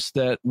 notice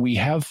that we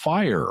have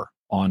fire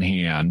on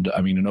hand,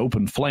 an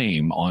open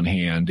flame on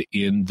hand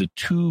in the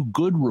two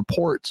good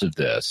reports of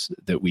this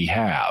that we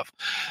have.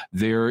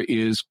 There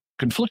is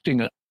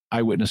conflicting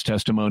eyewitness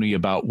testimony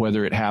about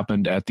whether it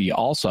happened at the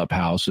Alsop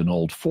house in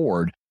Old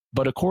Ford,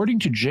 but according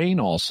to Jane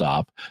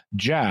Alsop,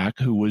 Jack,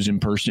 who was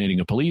impersonating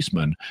a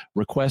policeman,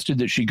 requested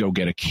that she go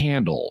get a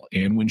candle,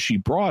 and when she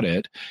brought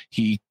it,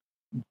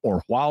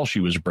 while she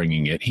was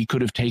bringing it, he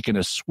could have taken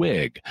a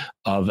swig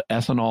of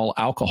ethanol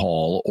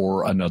alcohol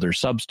or another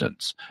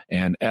substance,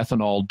 and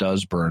ethanol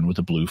does burn with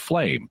a blue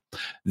flame.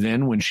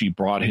 Then when she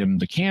brought him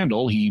the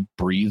candle, he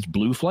breathed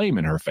blue flame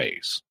in her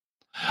face.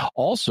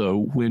 Also,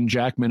 when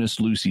Jack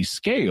menaced Lucy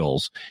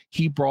Scales,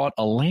 he brought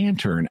a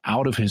lantern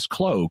out of his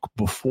cloak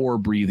before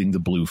breathing the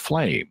blue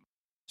flame.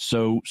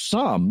 So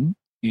some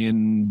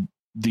in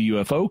the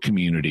UFO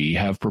community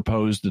have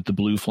proposed that the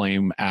blue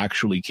flame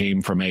actually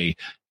came from a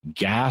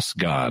gas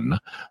gun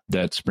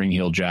that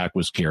Spring-Heeled Jack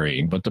was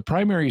carrying, but the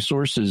primary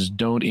sources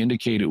don't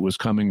indicate it was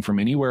coming from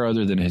anywhere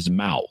other than his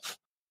mouth.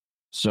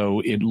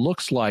 So it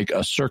looks like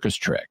a circus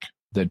trick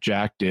that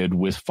Jack did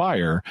with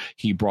fire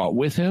he brought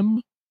with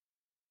him,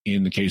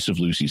 in the case of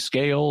Lucy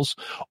Scales,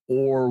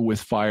 or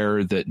with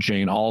fire that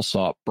Jane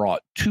Alsop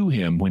brought to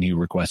him when he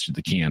requested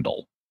the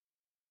candle.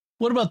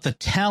 What about the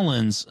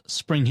talons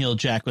Spring-Heeled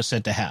Jack was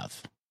said to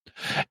have?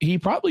 He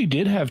probably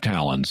did have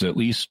talons, at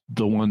least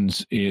the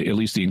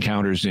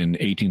encounters in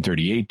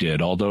 1838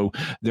 did, although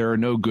there are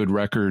no good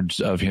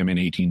records of him in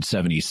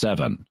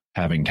 1877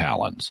 having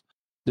talons.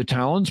 The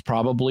talons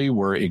probably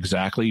were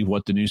exactly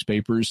what the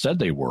newspapers said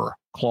they were,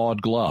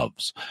 clawed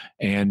gloves,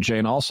 and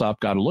Jane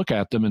Alsop got a look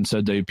at them and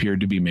said they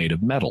appeared to be made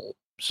of metal.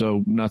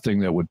 So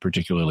nothing that would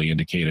particularly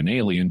indicate an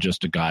alien,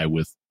 just a guy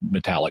with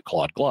metallic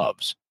clawed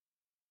gloves.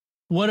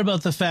 What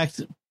about the fact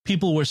that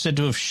people were said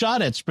to have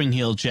shot at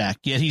Spring-Heeled Jack,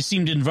 yet he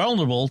seemed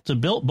invulnerable to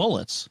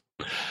bullets?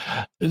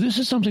 This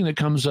is something that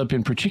comes up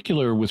in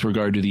particular with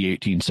regard to the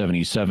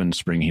 1877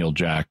 Spring-Heeled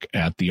Jack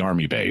at the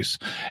Army base,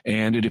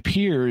 and it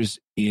appears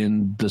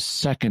in the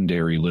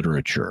secondary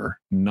literature,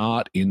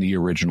 not in the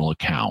original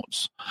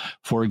accounts.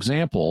 For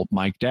example,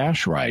 Mike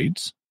Dash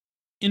writes,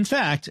 "In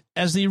fact,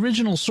 as the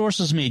original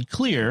sources made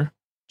clear,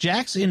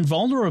 Jack's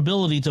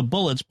invulnerability to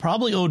bullets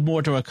probably owed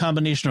more to a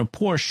combination of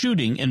poor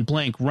shooting and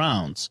blank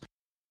rounds.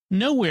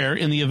 Nowhere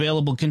in the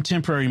available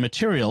contemporary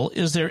material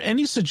is there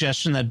any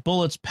suggestion that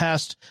bullets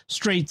passed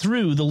straight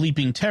through the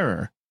leaping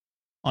terror.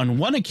 On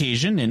one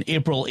occasion, in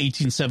April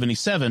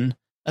 1877,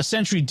 a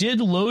sentry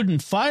did load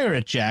and fire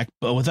at Jack,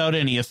 but without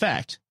any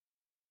effect.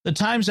 The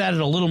Times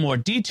added a little more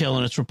detail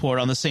in its report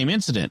on the same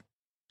incident.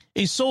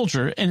 A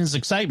soldier, in his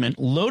excitement,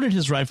 loaded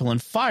his rifle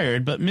and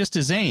fired, but missed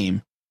his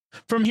aim.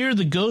 From here,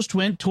 the ghost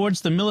went towards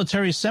the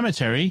military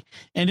cemetery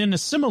and in a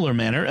similar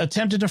manner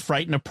attempted to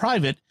frighten a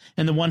private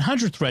in the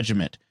 100th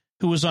Regiment,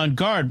 who was on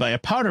guard by a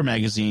powder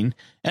magazine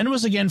and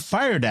was again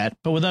fired at,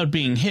 but without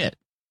being hit.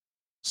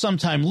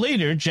 Sometime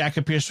later, Jack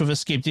appears to have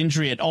escaped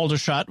injury at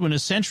Aldershot when a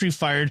sentry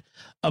fired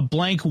a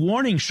blank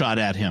warning shot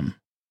at him.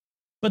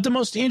 But the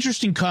most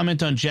interesting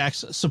comment on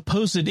Jack's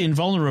supposed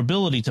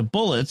invulnerability to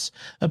bullets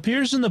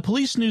appears in the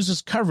police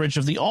news's coverage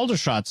of the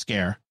Aldershot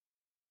scare.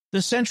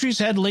 The sentries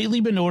had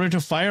lately been ordered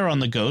to fire on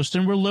the ghost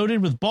and were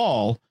loaded with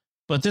ball,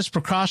 but this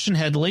precaution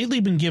had lately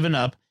been given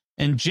up,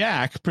 and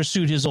Jack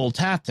pursued his old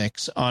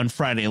tactics on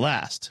Friday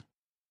last.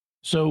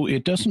 So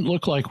it doesn't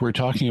look like we're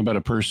talking about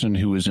a person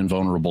who is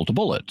invulnerable to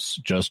bullets,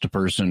 just a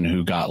person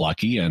who got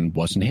lucky and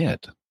wasn't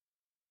hit.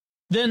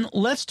 Then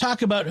let's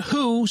talk about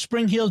who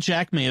Spring Heel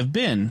Jack may have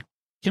been.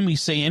 Can we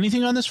say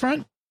anything on this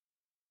front?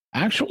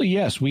 Actually,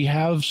 yes, we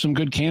have some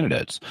good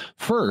candidates.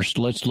 First,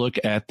 let's look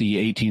at the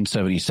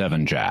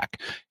 1877 Jack.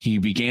 He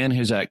began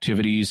his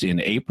activities in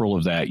April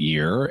of that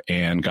year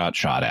and got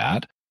shot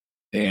at,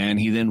 and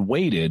he then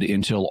waited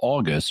until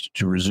August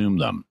to resume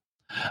them.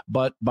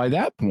 But by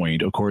that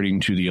point,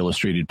 according to the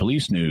Illustrated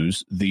Police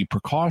News, the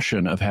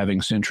precaution of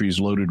having sentries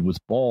loaded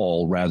with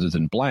ball rather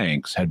than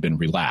blanks had been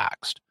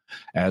relaxed.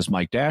 As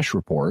Mike Dash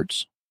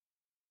reports,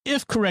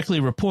 if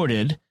correctly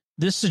reported,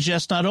 this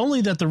suggests not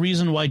only that the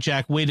reason why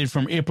Jack waited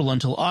from April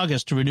until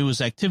August to renew his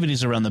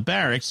activities around the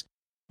barracks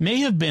may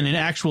have been an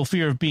actual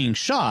fear of being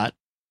shot,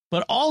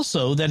 but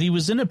also that he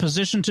was in a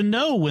position to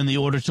know when the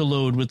order to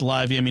load with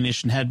live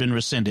ammunition had been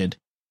rescinded.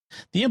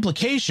 The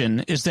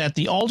implication is that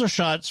the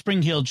Aldershot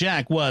Spring Heel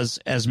Jack was,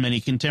 as many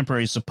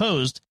contemporaries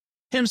supposed,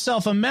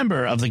 himself a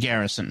member of the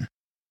garrison.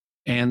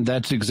 And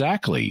that's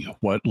exactly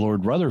what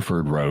Lord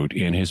Rutherford wrote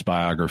in his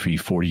biography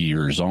 40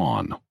 Years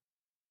On.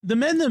 The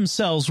men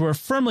themselves were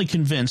firmly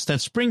convinced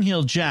that Spring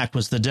Heel Jack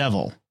was the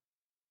devil.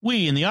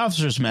 We in the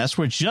officers' mess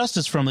were just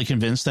as firmly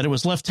convinced that it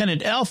was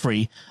Lieutenant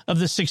Alfrey of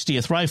the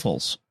 60th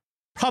Rifles.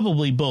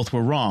 Probably both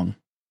were wrong.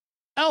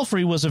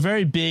 Alfrey was a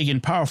very big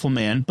and powerful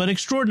man, but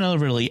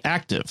extraordinarily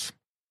active.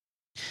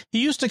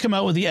 He used to come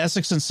out with the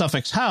Essex and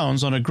Suffolk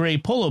hounds on a gray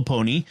polo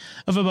pony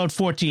of about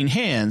 14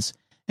 hands,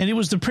 and it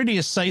was the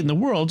prettiest sight in the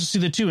world to see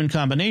the two in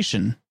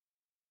combination.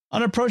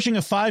 On approaching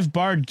a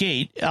 5-barred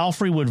gate,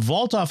 Alfrey would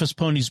vault off his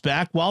pony's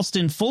back whilst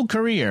in full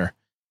career.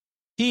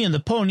 He and the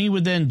pony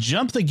would then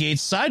jump the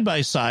gates side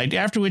by side,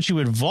 after which he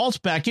would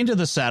vault back into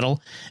the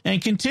saddle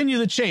and continue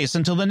the chase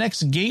until the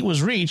next gate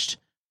was reached,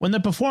 when the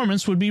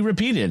performance would be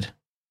repeated.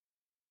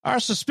 Our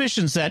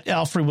suspicions that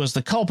Alfrey was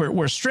the culprit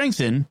were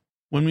strengthened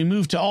when we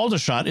moved to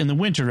Aldershot in the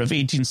winter of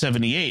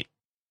 1878.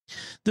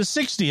 The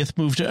 60th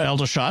moved to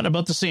Aldershot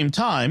about the same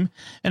time,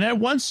 and at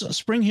once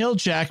Spring Heel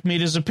Jack made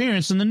his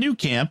appearance in the new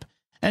camp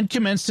and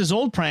commenced his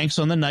old pranks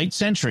on the night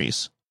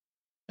sentries.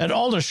 At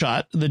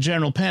Aldershot, the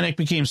general panic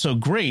became so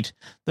great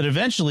that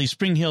eventually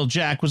Spring Heel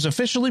Jack was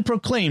officially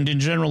proclaimed in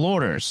general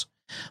orders.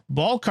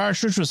 Ball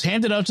cartridge was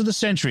handed out to the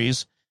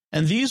sentries,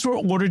 and these were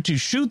ordered to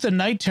shoot the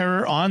night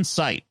terror on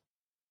sight.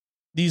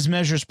 These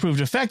measures proved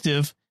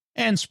effective,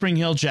 and Spring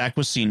Heel Jack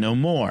was seen no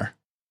more.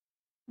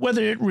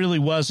 Whether it really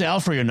was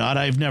Alfrey or not,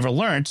 I've never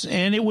learnt,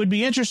 and it would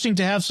be interesting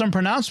to have some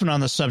pronouncement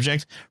on the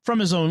subject from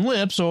his own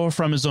lips or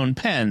from his own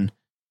pen.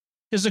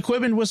 His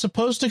equipment was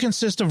supposed to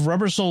consist of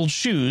rubber-soled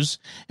shoes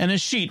and a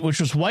sheet which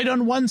was white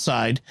on one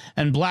side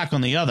and black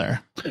on the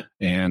other.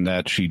 And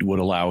that sheet would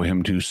allow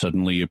him to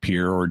suddenly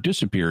appear or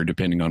disappear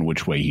depending on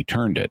which way he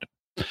turned it.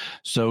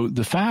 So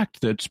the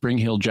fact that Spring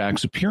Heel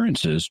Jack's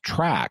appearances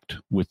tracked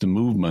with the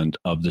movement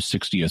of the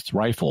 60th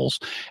Rifles,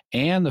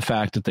 and the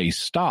fact that they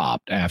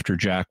stopped after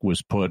Jack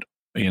was put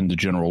in the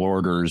general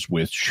orders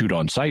with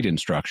shoot-on-sight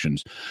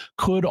instructions,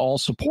 could all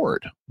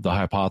support the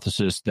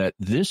hypothesis that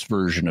this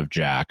version of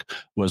Jack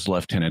was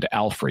Lieutenant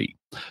Alfrey,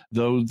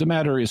 though the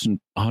matter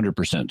isn't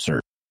 100%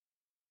 certain.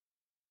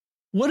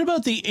 What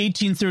about the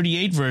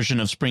 1838 version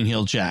of Spring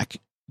Heel Jack?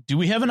 Do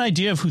we have an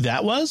idea of who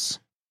that was?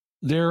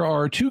 There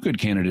are two good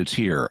candidates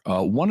here.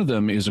 One of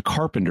them is a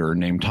carpenter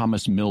named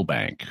Thomas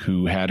Milbank,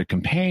 who had a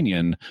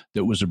companion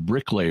that was a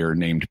bricklayer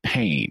named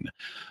Payne.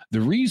 The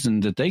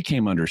reason that they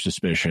came under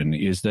suspicion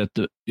is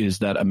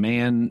that a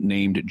man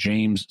named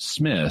James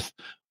Smith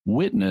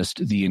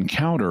witnessed the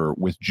encounter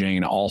with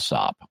Jane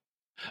Alsop.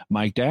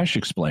 Mike Dash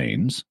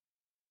explains,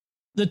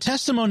 the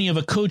testimony of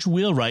a coach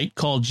wheelwright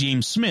called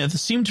James Smith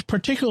seemed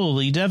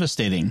particularly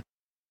devastating.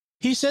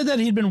 He said that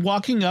he'd been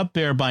walking up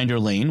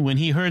Bearbinder Lane when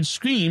he heard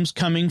screams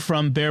coming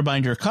from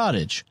Bearbinder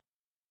Cottage.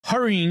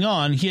 Hurrying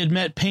on, he had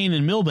met Payne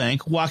and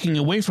Milbank walking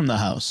away from the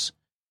house.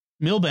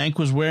 Milbank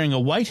was wearing a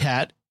white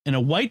hat and a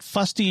white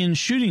fustian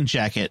shooting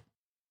jacket,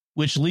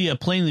 which Leah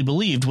plainly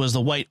believed was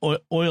the white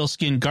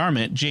oilskin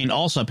garment Jane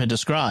Alsop had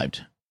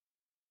described.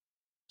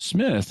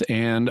 Smith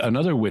and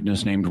another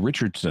witness named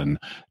Richardson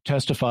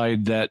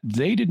testified that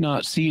they did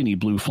not see any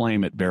blue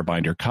flame at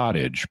Bearbinder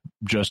Cottage,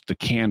 just the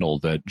candle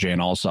that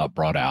Jane Alsop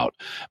brought out.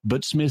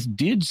 But Smith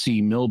did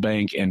see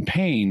Milbank and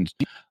Payne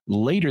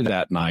later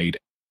that night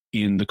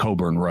in the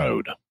Coburn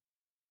Road.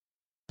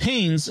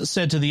 Paynes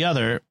said to the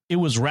other, "It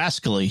was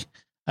rascally.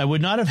 I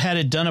would not have had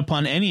it done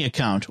upon any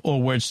account," or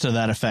words to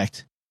that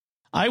effect.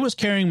 "I was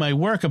carrying my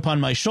work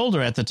upon my shoulder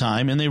at the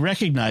time, and they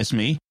recognized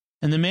me,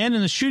 and the man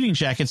in the shooting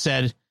jacket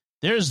said,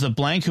 'There's the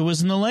blank who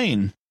was in the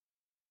lane.'"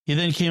 He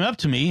then came up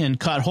to me and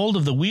caught hold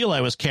of the wheel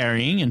I was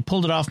carrying and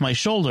pulled it off my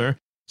shoulder,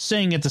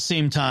 saying at the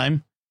same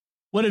time,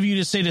 "What have you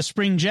to say to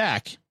Spring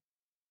Jack?"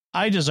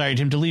 I desired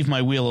him to leave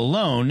my wheel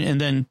alone, and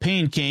then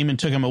Payne came and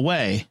took him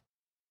away.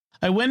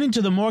 I went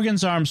into the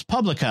Morgan's Arms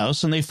public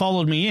house, and they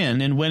followed me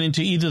in and went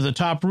into either the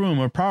top room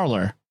or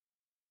parlor.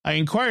 I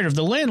inquired of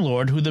the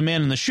landlord who the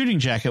man in the shooting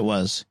jacket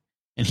was,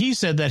 and he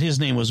said that his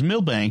name was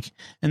Milbank,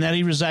 and that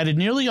he resided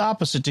nearly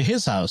opposite to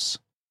his house.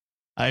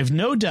 I have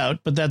no doubt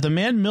but that the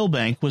man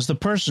Milbank was the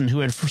person who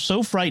had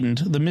so frightened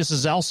the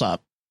Mrs.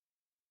 Alsop.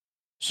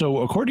 So,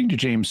 according to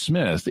James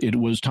Smith, it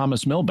was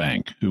Thomas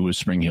Milbank who was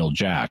Spring Heel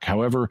Jack.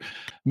 However,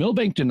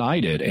 Milbank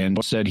denied it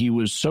and said he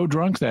was so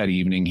drunk that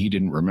evening he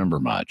didn't remember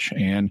much.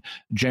 And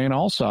Jane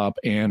Alsop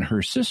and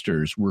her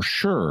sisters were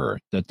sure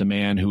that the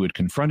man who had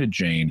confronted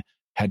Jane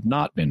had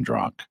not been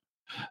drunk.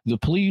 The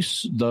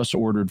police thus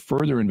ordered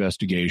further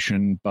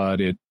investigation, but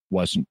it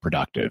wasn't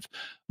productive.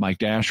 Mike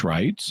Dash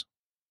writes,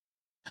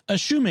 A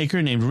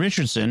shoemaker named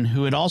Richardson,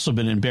 who had also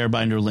been in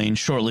Bearbinder Lane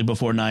shortly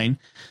before 9,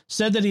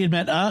 said that he had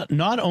met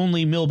not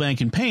only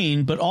Milbank and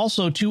Payne, but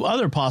also 2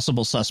 other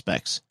possible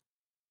suspects,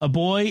 a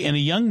boy and a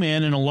young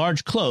man in a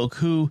large cloak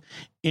who,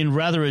 in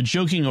rather a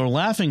joking or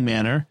laughing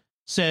manner,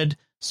 said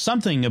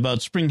something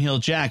about Spring Heel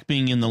Jack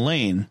being in the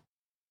lane.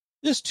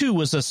 This, too,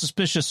 was a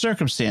suspicious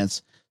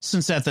circumstance,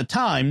 since at the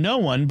time no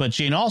one but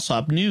Jane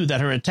Alsop knew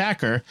that her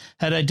attacker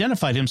had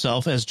identified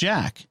himself as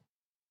Jack.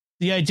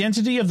 The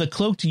identity of the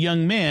cloaked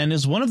young man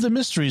is one of the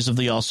mysteries of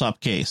the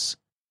Alsop case.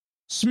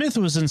 Smith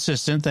was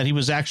insistent that he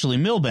was actually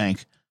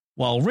Milbank,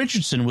 while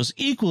Richardson was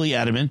equally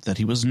adamant that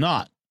he was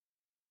not.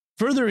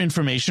 Further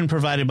information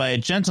provided by a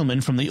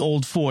gentleman from the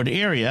Old Ford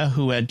area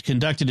who had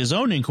conducted his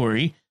own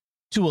inquiry,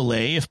 to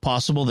allay, if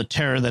possible, the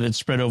terror that had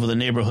spread over the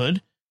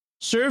neighborhood,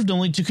 served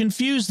only to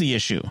confuse the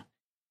issue.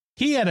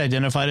 He had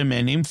identified a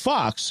man named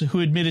Fox, who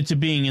admitted to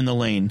being in the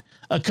lane,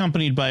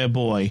 accompanied by a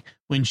boy,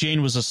 when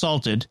Jane was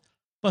assaulted,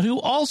 but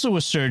who also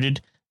asserted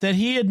that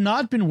he had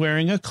not been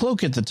wearing a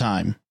cloak at the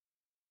time.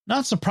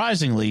 Not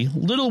surprisingly,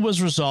 little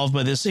was resolved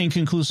by this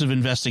inconclusive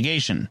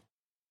investigation.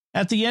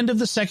 At the end of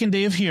the second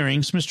day of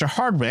hearings, Mr.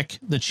 Hardwick,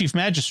 the chief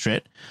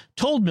magistrate,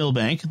 told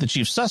Milbank, the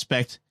chief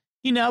suspect,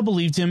 he now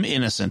believed him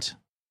innocent.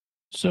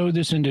 So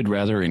this ended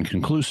rather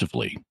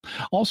inconclusively.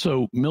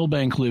 Also,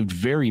 Milbank lived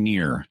very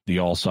near the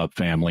Alsop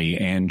family,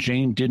 and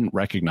Jane didn't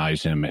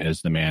recognize him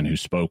as the man who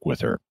spoke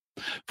with her.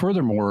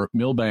 Furthermore,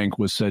 Milbank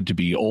was said to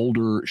be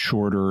older,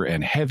 shorter,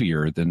 and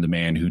heavier than the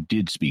man who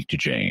did speak to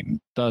Jane.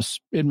 Thus,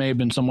 it may have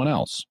been someone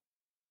else.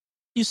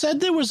 You said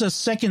there was a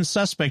second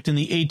suspect in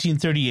the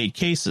 1838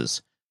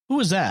 cases. Who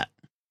was that?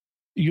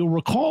 You'll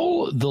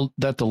recall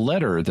that the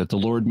letter that the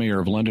Lord Mayor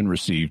of London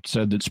received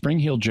said that Spring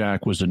Heel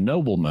Jack was a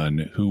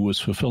nobleman who was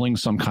fulfilling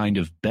some kind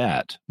of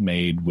bet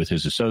made with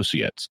his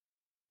associates.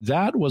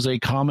 That was a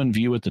common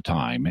view at the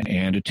time,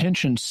 and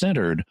attention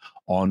centered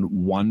on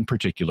one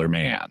particular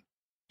man,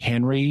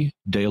 Henry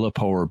de la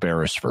Poer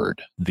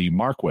Beresford, the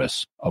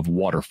Marquess of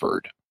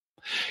Waterford.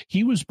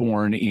 He was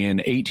born in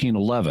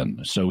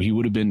 1811, so he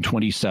would have been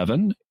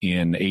 27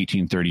 in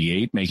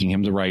 1838, making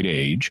him the right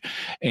age,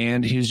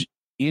 and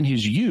in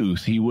his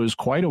youth, he was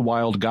quite a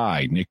wild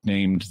guy,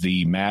 nicknamed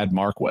the Mad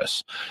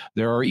Marquess.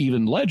 There are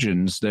even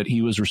legends that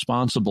he was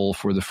responsible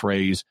for the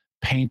phrase,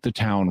 "paint the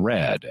town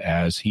red,"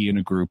 as he and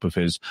a group of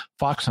his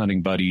fox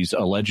hunting buddies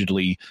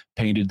allegedly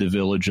painted the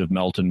village of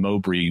Melton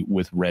Mowbray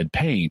with red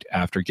paint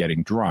after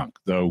getting drunk,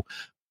 though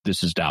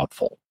this is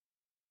doubtful.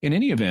 In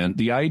any event,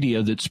 the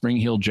idea that Spring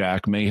Heel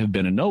Jack may have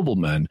been a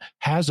nobleman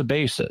has a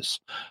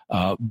basis.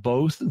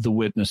 Both the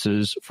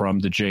witnesses from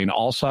the Jane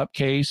Alsop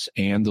case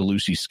and the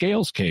Lucy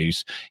Scales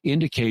case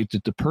indicate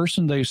that the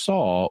person they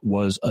saw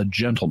was a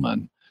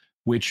gentleman,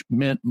 which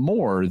meant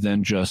more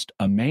than just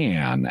a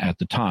man at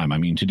the time. I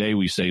mean, today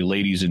we say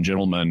ladies and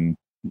gentlemen,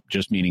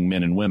 just meaning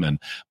men and women,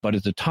 but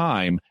at the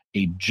time,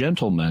 a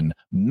gentleman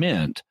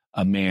meant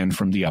a man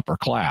from the upper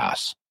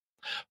class.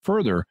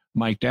 Further,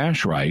 Mike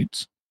Dash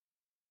writes,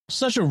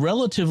 such a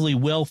relatively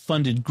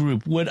well-funded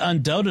group would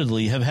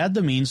undoubtedly have had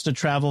the means to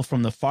travel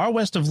from the far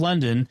west of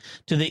London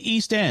to the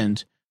East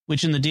End,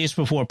 which in the days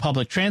before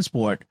public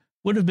transport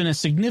would have been a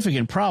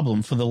significant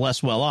problem for the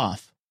less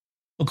well-off.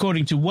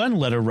 According to one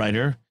letter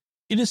writer,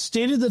 it is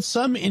stated that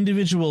some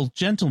individual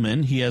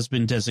gentleman, he has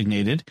been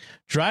designated,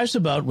 drives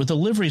about with a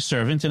livery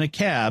servant in a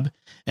cab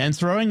and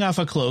throwing off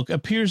a cloak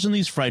appears in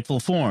these frightful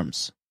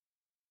forms.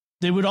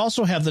 They would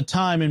also have the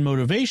time and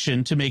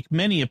motivation to make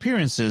many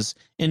appearances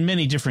in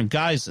many different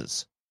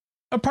guises.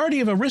 A party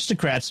of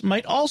aristocrats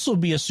might also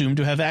be assumed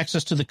to have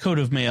access to the coat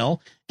of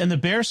mail and the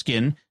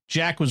bearskin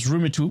Jack was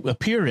rumored to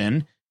appear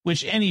in,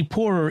 which any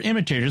poorer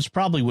imitators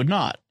probably would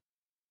not.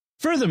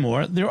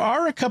 Furthermore, there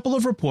are a couple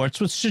of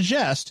reports which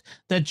suggest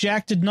that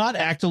Jack did not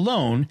act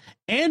alone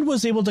and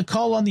was able to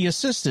call on the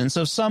assistance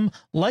of some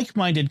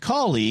like-minded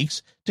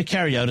colleagues to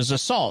carry out his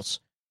assaults,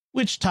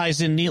 which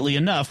ties in neatly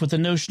enough with the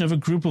notion of a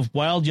group of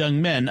wild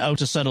young men out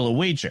to settle a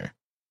wager.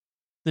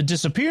 The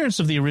disappearance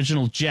of the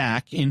original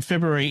Jack in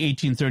February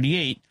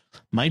 1838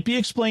 might be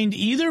explained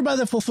either by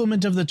the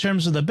fulfillment of the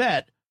terms of the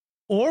bet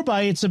or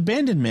by its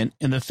abandonment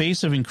in the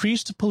face of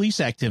increased police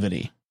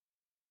activity?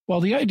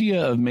 While the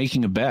idea of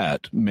making a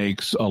bet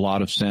makes a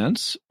lot of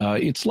sense,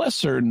 it's less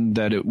certain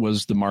that it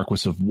was the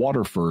Marquis of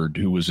Waterford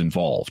who was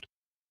involved.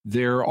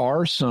 There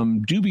are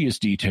some dubious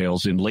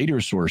details in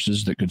later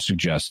sources that could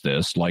suggest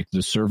this, like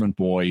the servant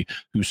boy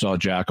who saw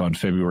Jack on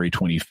February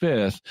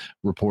 25th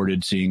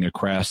reported seeing a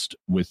crest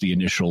with the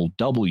initial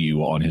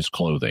W on his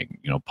clothing,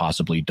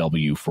 possibly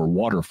W for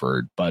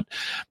Waterford. But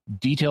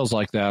details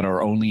like that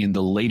are only in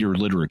the later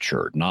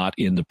literature, not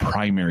in the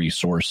primary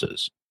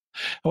sources.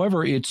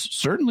 However, it's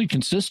certainly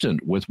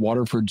consistent with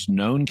Waterford's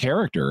known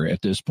character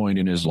at this point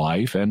in his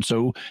life, and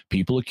so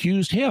people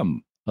accused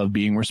him of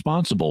being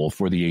responsible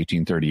for the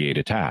 1838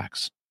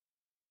 attacks.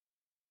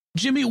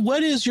 Jimmy,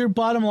 what is your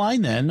bottom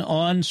line then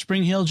on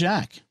Spring Heel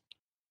Jack?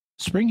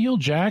 Spring Heel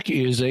Jack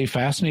is a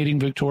fascinating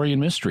Victorian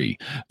mystery.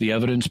 The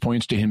evidence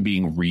points to him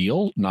being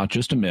real, not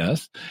just a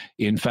myth.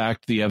 In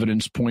fact, the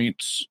evidence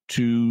points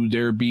to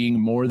there being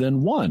more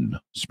than one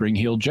Spring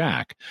Heel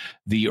Jack.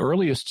 The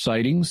earliest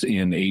sightings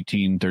in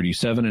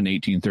 1837 and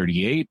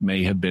 1838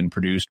 may have been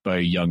produced by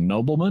young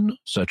noblemen,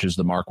 such as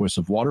the Marquis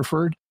of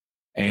Waterford,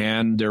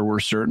 and there were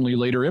certainly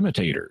later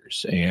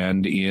imitators.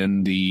 And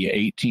in the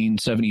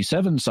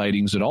 1877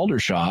 sightings at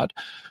Aldershot,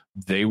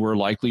 they were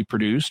likely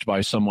produced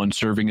by someone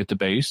serving at the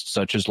base,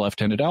 such as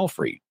Lieutenant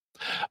Alfrey.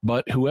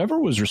 But whoever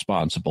was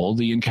responsible,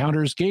 the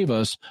encounters gave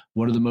us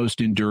one of the most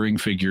enduring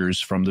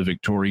figures from the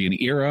Victorian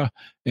era,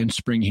 and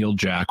Spring Heel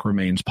Jack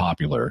remains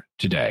popular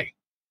today.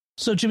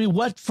 So, Jimmy,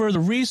 what further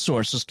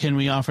resources can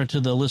we offer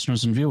to the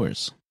listeners and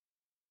viewers?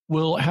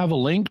 We'll have a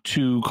link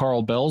to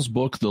Carl Bell's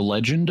book, The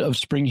Legend of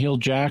Spring Heel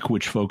Jack,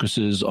 which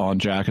focuses on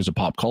Jack as a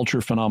pop culture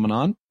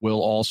phenomenon.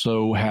 We'll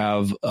also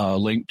have a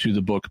link to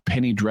the book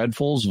Penny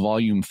Dreadfuls,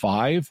 Volume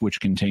 5, which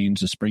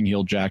contains a Spring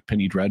Heel Jack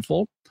Penny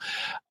Dreadful.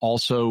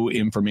 Also,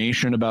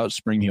 information about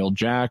Spring Heel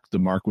Jack, the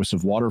Marquis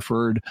of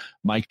Waterford,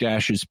 Mike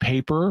Dash's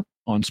paper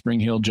on Spring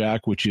Heel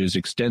Jack, which is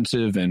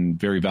extensive and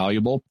very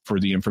valuable for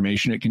the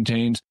information it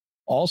contains.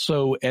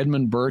 Also,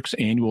 Edmund Burke's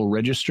annual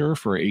register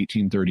for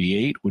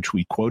 1838, which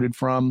we quoted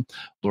from,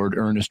 Lord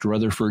Ernest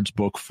Rutherford's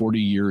book 40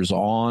 Years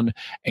On,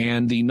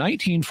 and the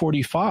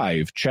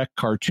 1945 Czech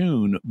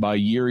cartoon by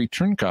Jiří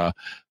Trnka,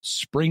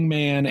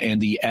 Springman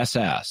and the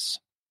SS.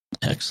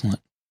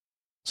 Excellent.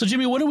 So,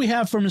 Jimmy, what do we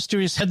have for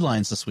mysterious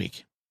headlines this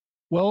week?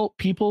 Well,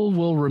 people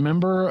will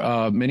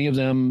remember, many of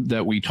them,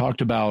 that we talked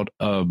about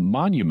a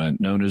monument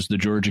known as the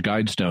Georgia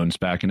Guidestones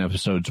back in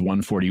episodes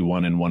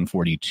 141 and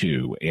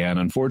 142. And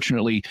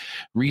unfortunately,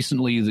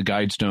 recently the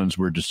Guidestones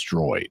were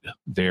destroyed.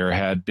 There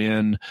had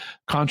been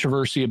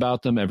controversy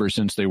about them ever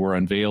since they were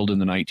unveiled in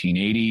the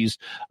 1980s.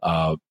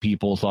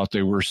 People thought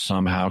they were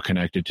somehow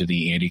connected to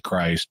the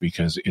Antichrist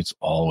because it's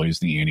always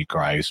the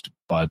Antichrist,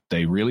 but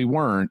they really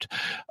weren't,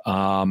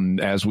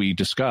 as we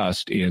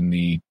discussed in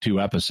the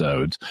two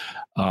episodes.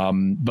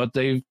 But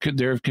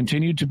there have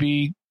continued to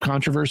be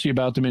controversy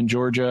about them in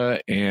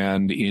Georgia,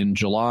 and in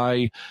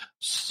July,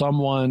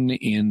 someone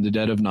in the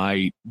dead of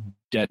night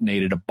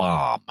detonated a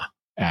bomb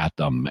at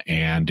them,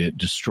 and it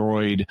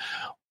destroyed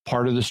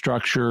part of the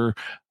structure.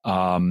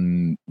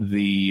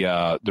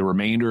 The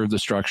remainder of the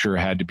structure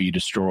had to be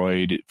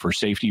destroyed for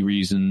safety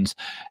reasons,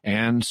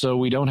 and so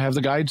we don't have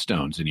the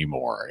Guidestones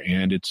anymore.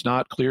 And it's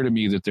not clear to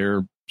me that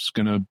they're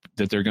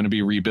going to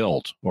be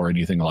rebuilt or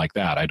anything like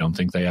that. I don't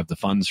think they have the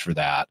funds for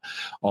that,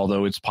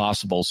 although it's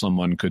possible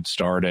someone could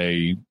start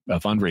a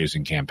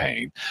fundraising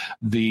campaign.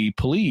 The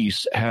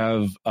police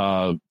have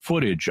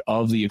footage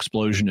of the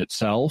explosion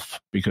itself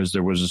because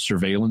there was a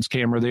surveillance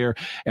camera there,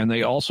 and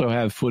they also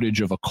have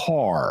footage of a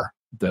car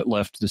that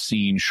left the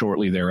scene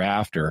shortly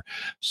thereafter.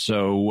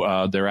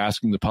 So they're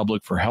asking the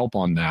public for help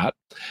on that.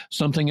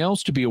 Something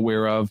else to be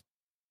aware of,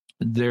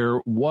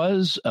 there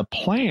was a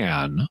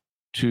plan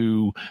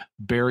to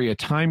bury a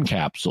time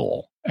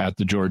capsule at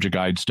the Georgia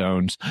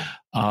Guidestones,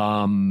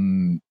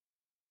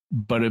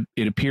 but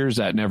it appears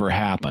that never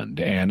happened.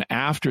 And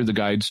after the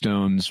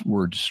Guidestones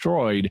were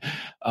destroyed,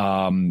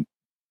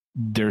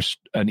 there's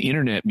an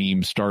internet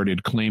meme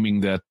started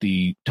claiming that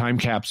the time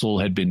capsule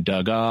had been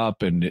dug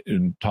up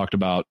and talked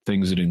about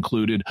things it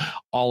included.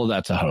 All of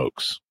that's a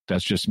hoax.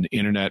 That's just an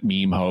internet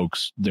meme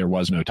hoax. There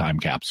was no time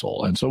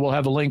capsule. And so we'll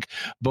have a link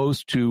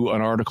both to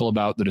an article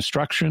about the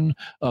destruction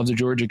of the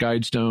Georgia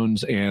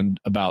Guidestones and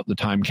about the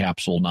time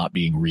capsule not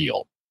being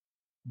real.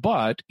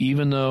 But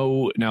even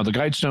though now the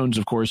Guidestones,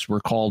 of course, were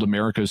called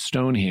America's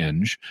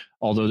Stonehenge,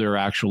 although there are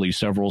actually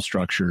several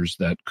structures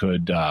that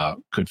could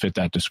fit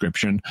that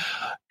description.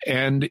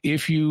 And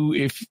if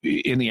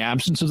in the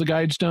absence of the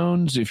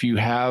Guidestones, if you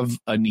have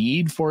a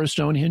need for a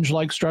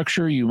Stonehenge-like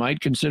structure, you might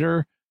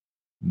consider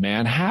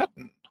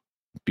Manhattan.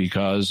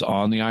 Because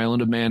on the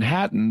island of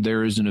Manhattan,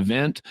 there is an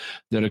event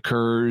that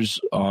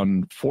occurs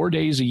on 4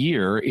 days a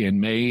year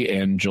in May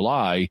and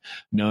July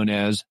known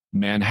as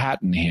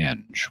Manhattan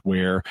Henge,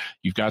 where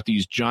you've got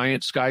these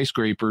giant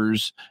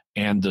skyscrapers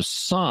and the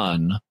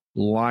sun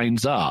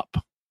lines up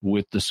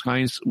with the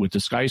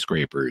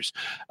skyscrapers.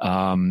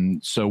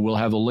 So we'll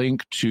have a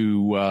link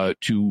to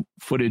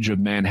footage of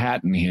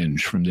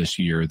Manhattanhenge from this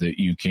year that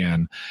you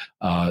can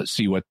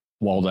see what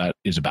all that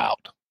is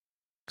about.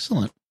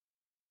 Excellent.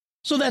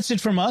 So that's it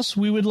from us.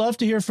 We would love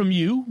to hear from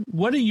you.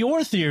 What are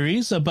your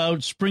theories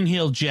about Spring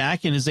Heel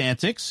Jack and his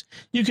antics?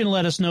 You can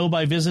let us know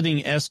by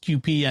visiting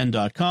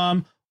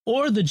sqpn.com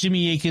or the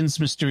Jimmy Akin's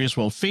Mysterious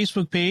World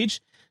Facebook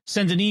page.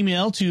 Send an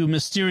email to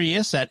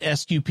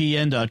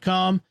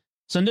mysterious@sqpn.com.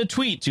 Send a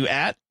tweet to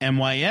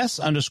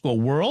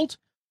 @MYS_world,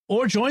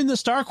 or join the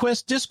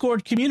StarQuest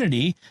Discord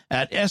community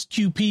at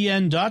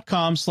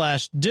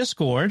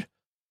sqpn.com/discord,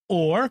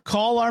 or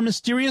call our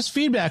mysterious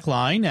feedback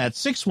line at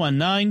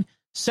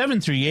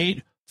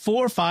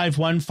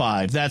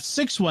 619-738-4515. That's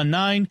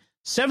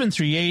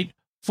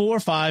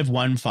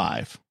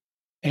 619-738-4515.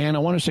 And I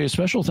want to say a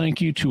special thank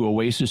you to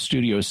Oasis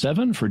Studio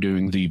 7 for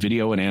doing the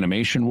video and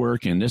animation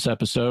work in this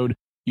episode.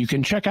 You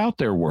can check out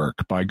their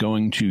work by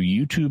going to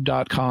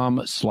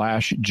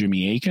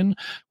youtube.com/Jimmy Akin,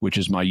 which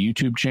is my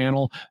YouTube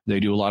channel. They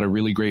do a lot of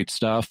really great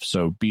stuff,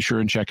 so be sure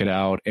and check it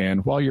out.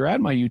 And while you're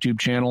at my YouTube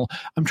channel,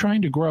 I'm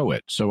trying to grow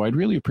it, so I'd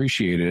really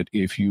appreciate it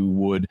if you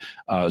would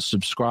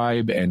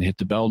subscribe and hit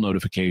the bell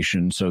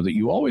notification so that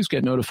you always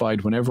get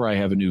notified whenever I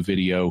have a new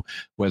video,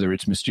 whether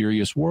it's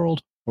Mysterious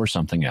World or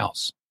something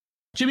else.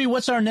 Jimmy,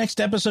 what's our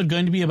next episode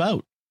going to be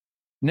about?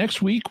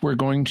 Next week, we're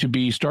going to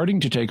be starting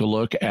to take a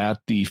look at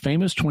the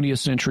famous 20th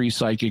century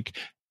psychic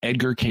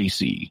Edgar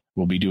Cayce.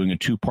 We'll be doing a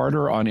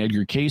two-parter on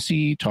Edgar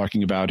Cayce,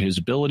 talking about his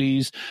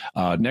abilities.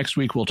 Next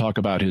week, we'll talk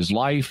about his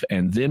life,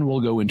 and then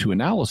we'll go into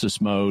analysis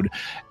mode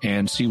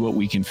and see what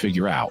we can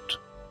figure out.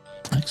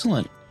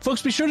 Excellent.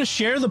 Folks, be sure to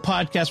share the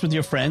podcast with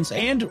your friends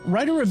and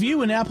write a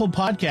review in Apple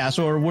Podcasts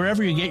or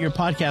wherever you get your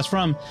podcast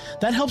from.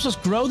 That helps us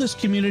grow this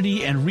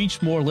community and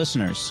reach more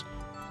listeners.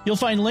 You'll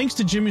find links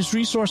to Jimmy's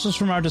resources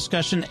from our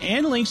discussion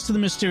and links to the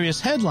mysterious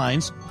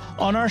headlines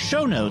on our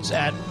show notes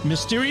at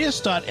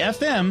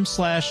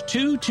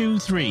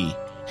mysterious.fm/223.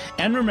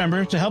 And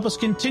remember, to help us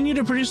continue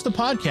to produce the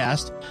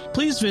podcast,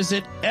 please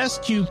visit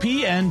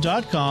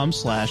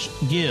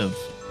sqpn.com/give.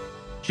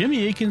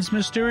 Jimmy Akin's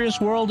Mysterious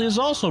World is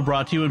also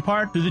brought to you in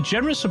part through the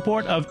generous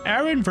support of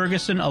Aaron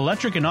Ferguson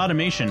Electric and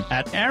Automation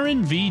at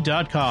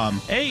aaronv.com,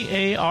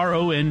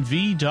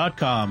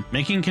 AARONV.com,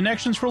 making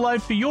connections for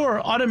life for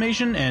your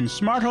automation and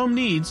smart home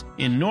needs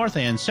in North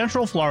and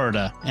Central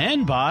Florida.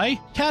 And by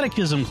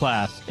Catechism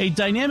Class, a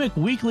dynamic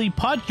weekly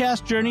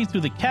podcast journey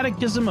through the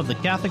Catechism of the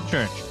Catholic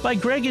Church by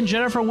Greg and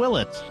Jennifer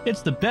Willits.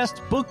 It's the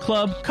best book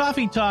club,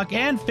 coffee talk,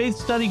 and faith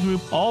study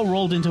group all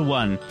rolled into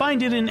one.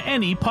 Find it in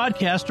any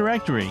podcast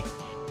directory.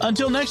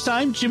 Until next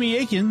time, Jimmy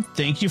Akin,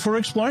 thank you for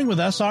exploring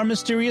with us our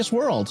mysterious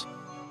world.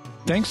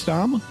 Thanks,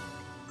 Dom.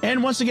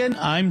 And once again,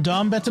 I'm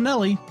Dom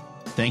Bettinelli.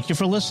 Thank you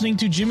for listening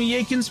to Jimmy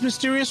Akin's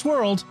Mysterious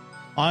World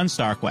on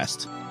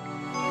StarQuest.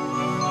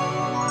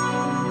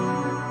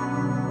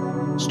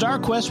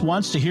 StarQuest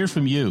wants to hear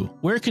from you.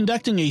 We're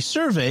conducting a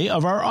survey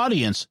of our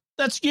audience.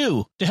 That's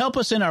you, to help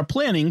us in our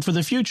planning for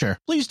the future.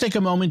 Please take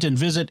a moment and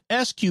visit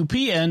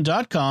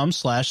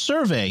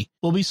sqpn.com/survey.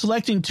 We'll be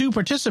selecting 2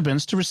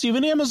 participants to receive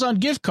an Amazon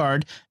gift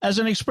card as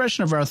an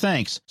expression of our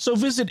thanks. So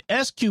visit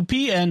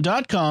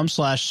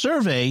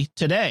sqpn.com/survey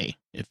today.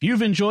 If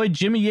you've enjoyed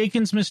Jimmy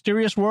Akin's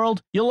Mysterious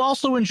World, you'll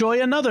also enjoy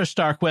another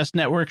StarQuest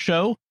Network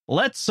show,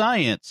 Let's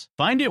Science.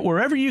 Find it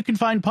wherever you can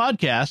find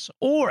podcasts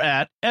or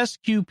at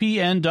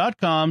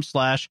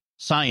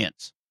sqpn.com/science.